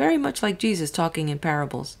responses, very much like Jesus talking in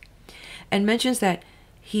parables, and mentions that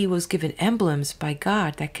he was given emblems by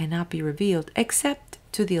God that cannot be revealed except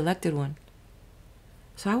to the elected one.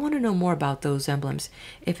 So I want to know more about those emblems.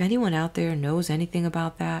 If anyone out there knows anything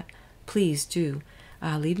about that, please do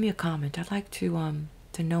leave me a comment. I'd like to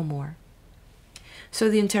know more. So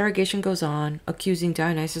the interrogation goes on, accusing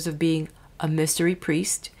Dionysus of being a mystery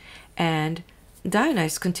priest, and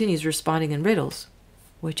Dionysus continues responding in riddles,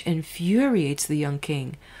 which infuriates the young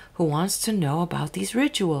king, who wants to know about these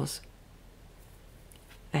rituals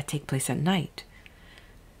that take place at night.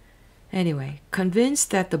 Anyway,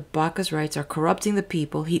 convinced that the Bacchus rites are corrupting the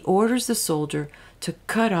people, he orders the soldier to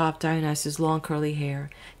cut off Dionysus' long curly hair,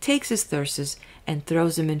 takes his thyrsus, and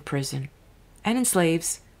throws him in prison, and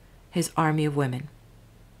enslaves his army of women.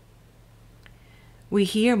 We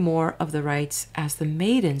hear more of the rites as the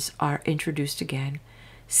maidens are introduced again,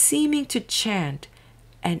 seeming to chant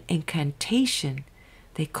an incantation.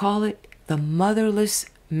 They call it the motherless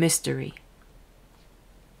mystery.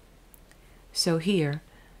 So here,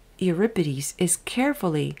 Euripides is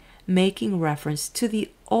carefully making reference to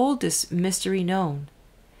the oldest mystery known,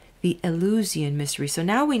 the Eleusinian Mysteries. So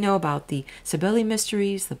now we know about the CYBELE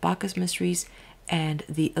Mysteries, the Bacchus Mysteries, and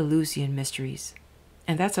the Eleusinian Mysteries.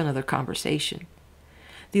 And that's another conversation.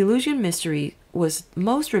 The Eleusinian Mystery was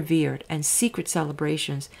most revered and secret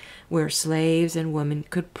celebrations where slaves and women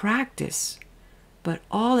could practice, but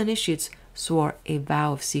all initiates swore a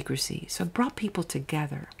vow of secrecy. So it brought people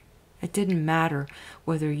together. It didn't matter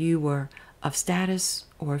whether you were of status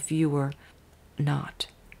or if you were not.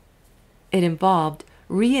 It involved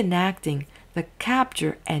reenacting the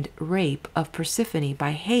capture and rape of Persephone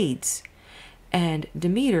by Hades and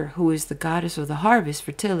Demeter, who is the goddess of the harvest,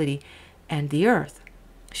 fertility, and the earth.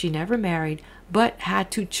 She never married, but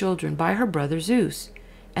had 2 children by her brother Zeus,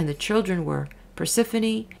 and the children were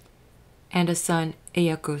Persephone and a son,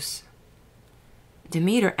 Aeacus.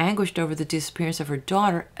 Demeter, anguished over the disappearance of her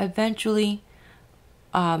daughter, eventually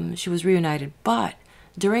she was reunited, but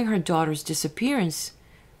during her daughter's disappearance,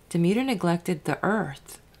 Demeter neglected the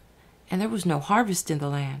earth, and there was no harvest in the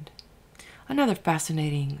land. Another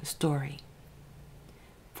fascinating story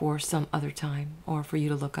for some other time, or for you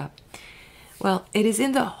to look up. Well, it is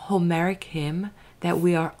in the Homeric hymn that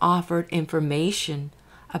we are offered information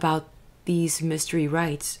about these mystery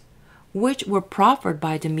rites, which were proffered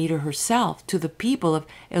by Demeter herself to the people of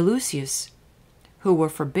Eleusis, who were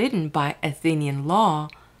forbidden by Athenian law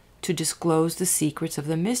to disclose the secrets of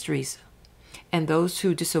the mysteries, and those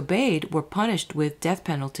who disobeyed were punished with death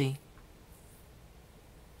penalty.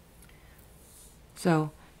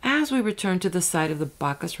 So, as we return to the site of the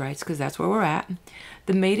Bacchus rites, because that's where we're at,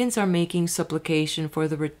 the maidens are making supplication for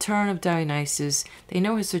the return of Dionysus. They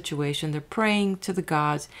know his situation. They're praying to the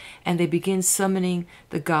gods, and they begin summoning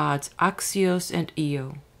the gods Axios and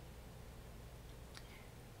Io.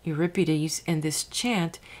 Euripides in this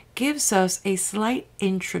chant gives us a slight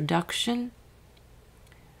introduction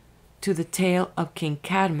to the tale of King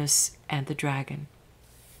Cadmus and the dragon.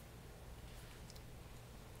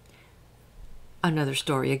 Another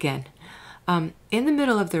story again. In the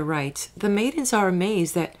middle of their rites, the maidens are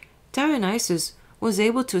amazed that Dionysus was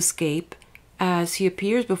able to escape as he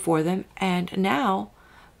appears before them, and now,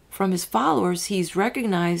 from his followers, he's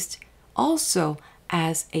recognized also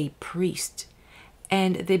as a priest.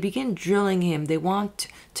 And they begin drilling him. They want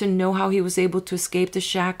to know how he was able to escape the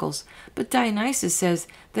shackles. But Dionysus says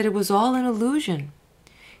that it was all an illusion.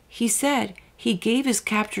 He said he gave his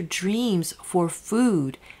captured dreams for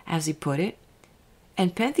food, as he put it.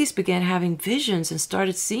 And Pentheus began having visions and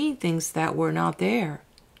started seeing things that were not there.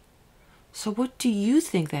 So what do you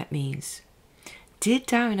think that means? Did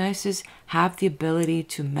Dionysus have the ability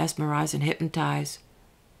to mesmerize and hypnotize?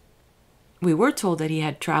 We were told that he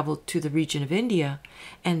had traveled to the region of India,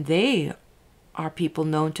 and they are people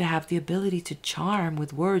known to have the ability to charm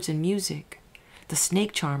with words and music. The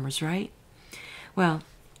snake charmers, right? Well,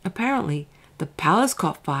 apparently the palace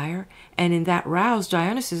caught fire, and in that rouse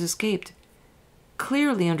Dionysus escaped,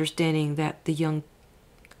 clearly understanding that the young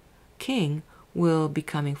king will be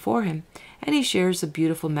coming for him. And he shares a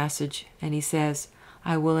beautiful message, and he says,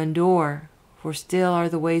 "I will endure, for still are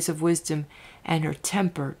the ways of wisdom, and her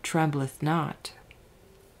temper trembleth not."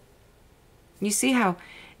 You see how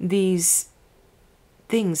these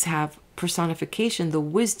things have personification. The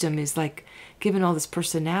wisdom is like given all this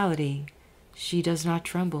personality. She does not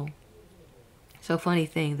tremble. So funny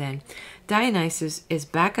thing then. Dionysus is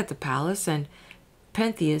back at the palace, and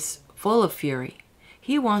Pentheus, full of fury,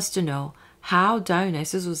 he wants to know how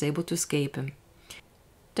Dionysus was able to escape him.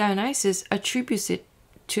 Dionysus attributes it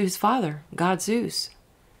to his father, God Zeus.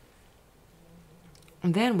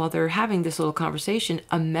 And then while they're having this little conversation,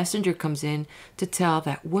 a messenger comes in to tell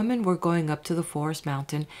that women were going up to the forest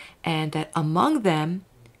mountain, and that among them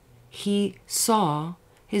he saw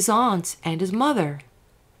his aunts and his mother.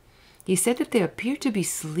 He said that they appeared to be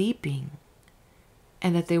sleeping,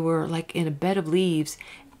 and that they were like in a bed of leaves,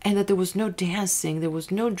 and that there was no dancing, there was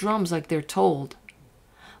no drums like they're told.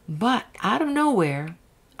 But out of nowhere,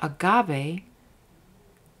 Agave,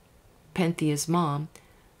 Pentheus' mom,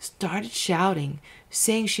 started shouting,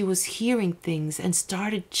 saying she was hearing things, and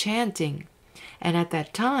started chanting. And at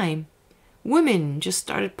that time, women just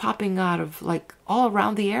started popping out of like all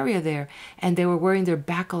around the area there, and they were wearing their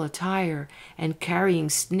Bacchal attire and carrying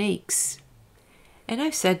snakes. And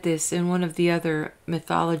I've said this in one of the other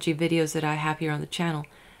mythology videos that I have here on the channel.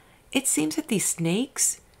 It seems that these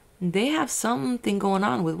snakes, they have something going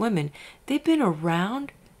on with women. They've been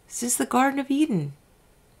around since the Garden of Eden.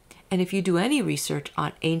 And if you do any research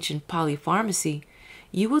on ancient polypharmacy,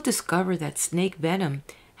 you will discover that snake venom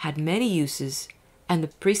had many uses, and the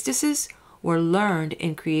priestesses were learned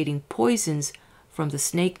in creating poisons from the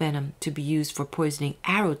snake venom to be used for poisoning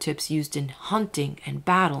arrow tips used in hunting and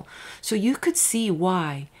battle. So you could see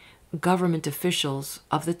why government officials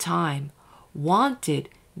of the time wanted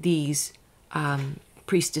these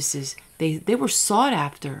priestesses. They were sought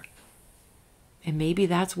after. And maybe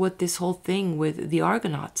that's what this whole thing with the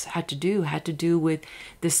Argonauts had to do with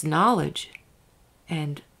this knowledge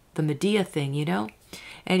and the Medea thing, you know?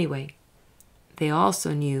 Anyway, they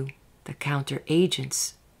also knew the counter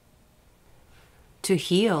agents to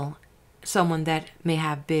heal someone that may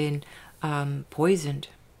have been poisoned.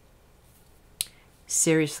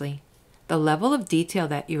 Seriously, the level of detail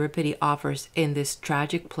that Euripides offers in this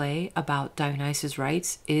tragic play about Dionysus'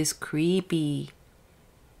 rites is creepy.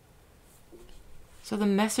 So the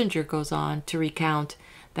messenger goes on to recount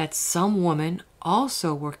that some women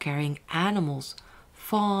also were carrying animals,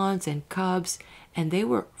 fawns and cubs, and they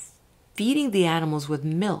were feeding the animals with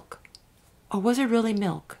milk. Or was it really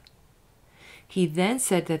milk? He then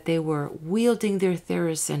said that they were wielding their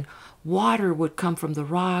SATYRS, and water would come from the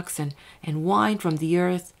rocks and wine from the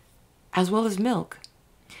earth, as well as milk.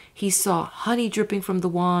 He saw honey dripping from the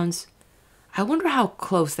wands. I wonder how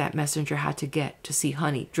close that messenger had to get to see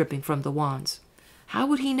honey dripping from the wands. How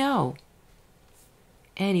would he know?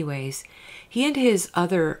 Anyways, he and his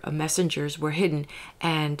other messengers were hidden,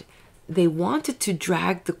 and they wanted to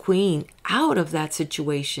drag the queen out of that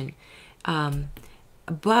situation.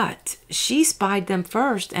 But she spied them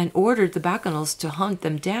first and ordered the Bacchanals to hunt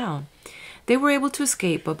them down. They were able to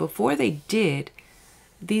escape, but before they did,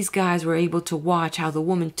 these guys were able to watch how the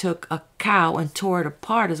woman took a cow and tore it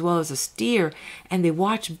apart, as well as a steer, and they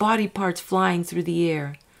watched body parts flying through the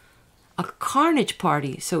air. A carnage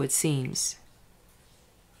party, so it seems.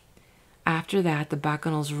 After that, the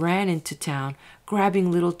Bacchanals ran into town,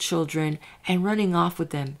 grabbing little children and running off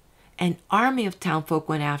with them. An army of townfolk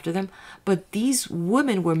went after them, but these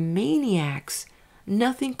women were maniacs.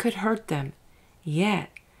 Nothing could hurt them.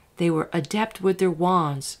 Yet, they were adept with their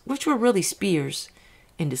wands, which were really spears,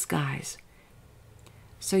 in disguise.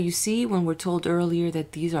 So you see, when we're told earlier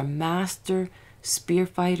that these are master spear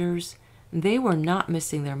fighters, they were not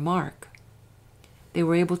missing their mark. They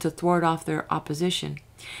were able to thwart off their opposition.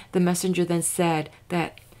 The messenger then said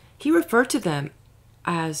that he referred to them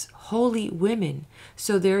as holy women.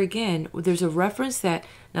 So there again, there's a reference that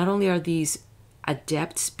not only are these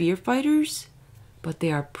adept spear fighters, but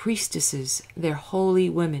they are priestesses. They're holy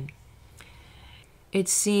women. It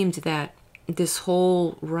seemed that this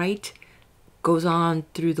whole rite goes on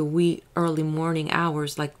through the wee early morning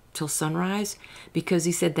hours, like till sunrise, because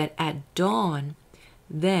he said that at dawn,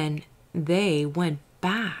 then they went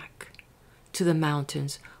back to the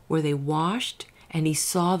mountains where they washed, and he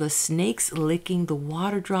saw the snakes licking the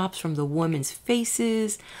water drops from the women's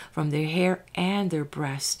faces, from their hair and their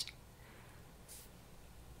breast.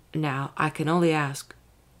 Now, I can only ask,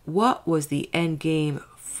 what was the end game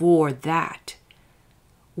for that?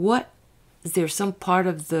 What is there some part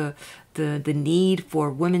of the need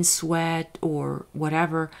for women's sweat or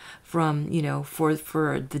whatever from,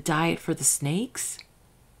 for the diet for the snakes?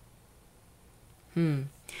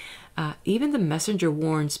 Even the messenger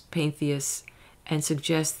warns Pentheus and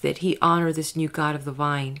suggests that he honor this new god of the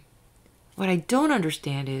vine. What I don't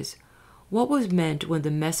understand is what was meant when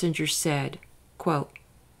the messenger said, quote,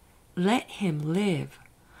 "Let him live,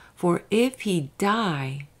 for if he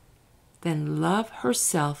die, then love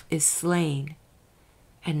herself is slain,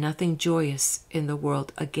 and nothing joyous in the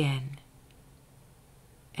world again."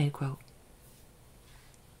 End quote.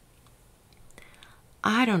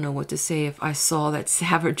 I don't know what to say if I saw that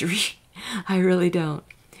savagery. I really don't.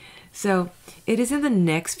 So it is in the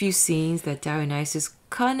next few scenes that Dionysus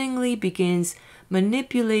cunningly begins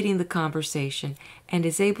manipulating the conversation and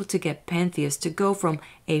is able to get Pentheus to go from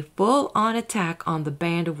a full-on attack on the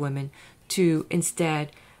band of women to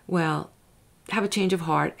instead, have a change of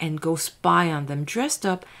heart and go spy on them dressed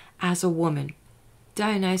up as a woman.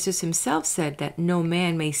 Dionysus himself said that no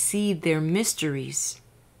man may see their mysteries.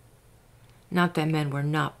 Not that men were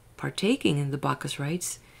not partaking in the Bacchus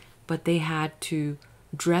rites, but they had to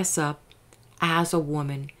dress up as a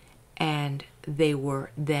woman, and they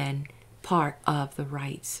were then part of the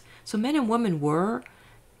rites. So men and women were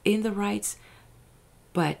in the rites,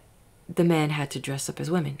 but the men had to dress up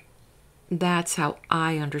as women. That's how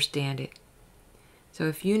I understand it. So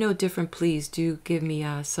if you know different, please do give me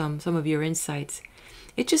some of your insights.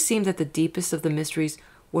 It just seemed that the deepest of the mysteries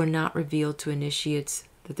were not revealed to initiates,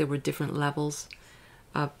 that there were different levels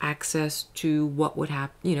of access to what would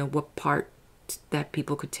happen, what part that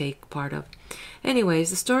people could take part of. Anyways,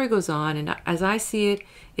 the story goes on, and as I see it,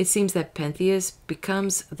 it seems that Pentheus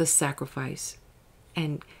becomes the sacrifice,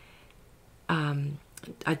 and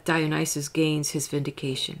Dionysus gains his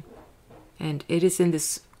vindication. And it is in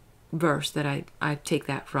this verse that I take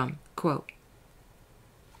that from. Quote,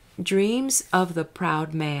 "Dreams of the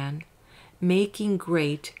proud man, making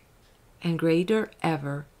great and greater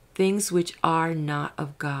ever things which are not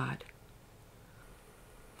of God.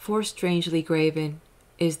 For strangely graven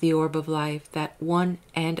is the orb of life, that one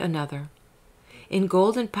and another in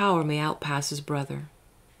golden power may outpass his brother.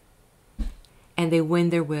 And they win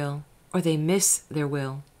their will, or they miss their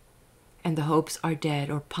will, and the hopes are dead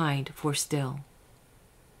or pined for still.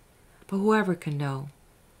 But whoever can know,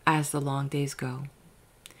 as the long days go,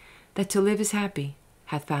 that to live is happy,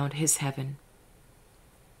 hath found his heaven."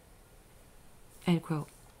 End quote.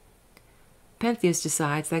 Pentheus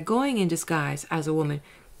decides that going in disguise as a woman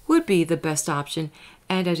would be the best option,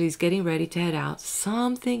 and as he's getting ready to head out,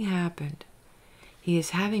 something happened. He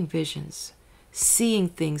is having visions, seeing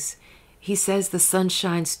things. He says the sun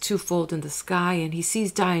shines twofold in the sky, and he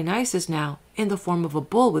sees Dionysus now in the form of a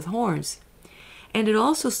bull with horns. And it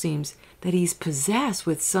also seems that he's possessed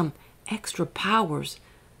with some extra powers.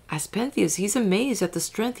 As Pentheus, he's amazed at the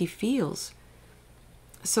strength he feels.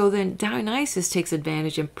 So then Dionysus takes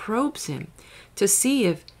advantage and probes him to see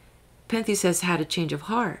if Pentheus has had a change of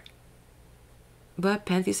heart. But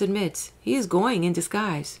Pentheus admits he is going in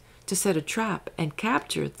disguise to set a trap and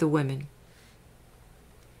capture the women.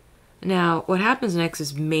 Now, what happens next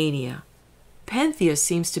is mania. Pentheus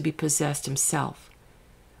seems to be possessed himself.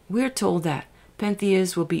 We're told that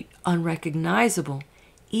Pentheus will be unrecognizable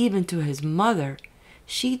even to his mother.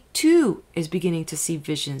 She too is beginning to see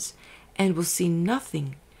visions and will see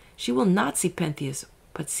nothing. She will not see Pentheus,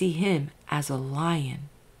 but see him as a lion.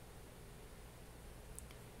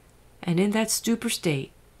 And in that stupor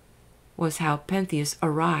state was how Pentheus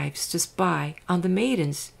arrives to spy on the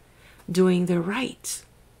maidens doing their rites.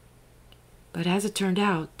 But as it turned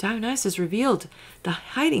out, Dionysus revealed the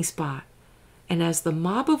hiding spot, and as the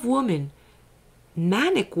mob of women,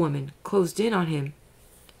 manic women, closed in on him,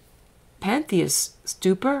 Pentheus'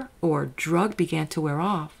 stupor or drug began to wear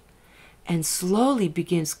off, and slowly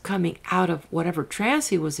begins coming out of whatever trance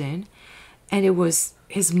he was in, and it was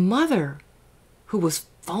his mother who was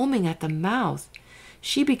foaming at the mouth.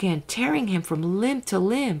 She began tearing him from limb to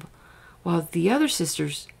limb, while the other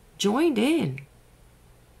sisters joined in.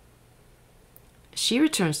 She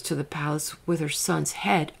returns to the palace with her son's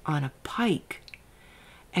head on a pike,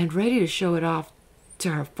 and ready to show it off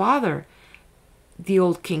to her father, the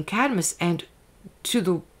old King Cadmus, and to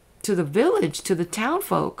the village, to the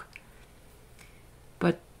townfolk.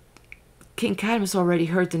 But King Cadmus already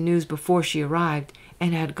heard the news before she arrived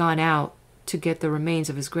and had gone out to get the remains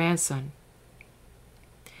of his grandson.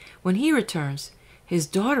 When he returns, his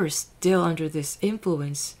daughter is still under this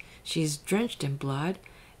influence. She's drenched in blood,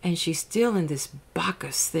 and she's still in this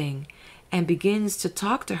Bacchus thing, and begins to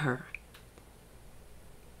talk to her.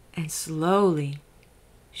 And slowly,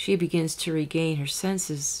 she begins to regain her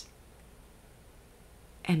senses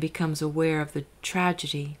and becomes aware of the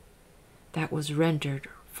tragedy that was rendered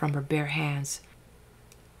from her bare hands,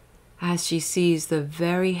 as she sees the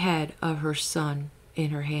very head of her son in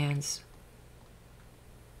her hands.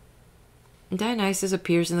 Dionysus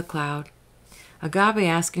appears in the cloud, Agave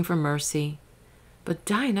asking for mercy, but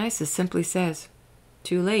Dionysus simply says,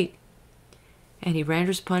 "Too late," and he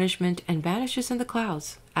renders punishment and vanishes in the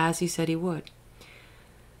clouds, as he said he would.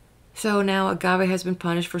 So now Agave has been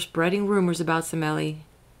punished for spreading rumors about CYBELE,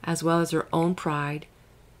 as well as her own pride.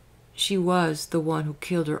 She was the one who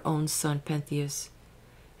killed her own son Pentheus,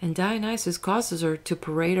 and Dionysus causes her to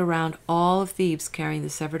parade around all of Thebes carrying the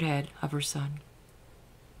severed head of her son.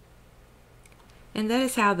 And that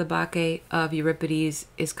is how the Bacchae of Euripides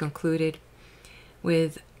is concluded,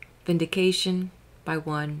 with vindication by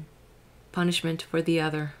one, punishment for the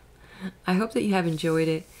other. I hope that you have enjoyed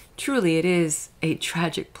it. Truly, it is a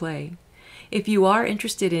tragic play. If you are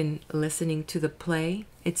interested in listening to the play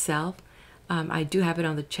itself, I do have it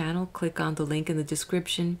on the channel. Click on the link in the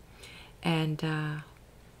description. And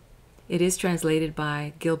it is translated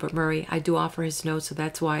by Gilbert Murray. I do offer his notes, so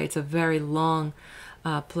that's why it's a very long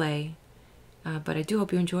play. But I do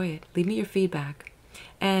hope you enjoy it. Leave me your feedback.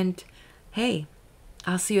 And hey,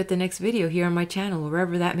 I'll see you at the next video here on my channel,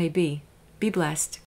 wherever that may be. Be blessed.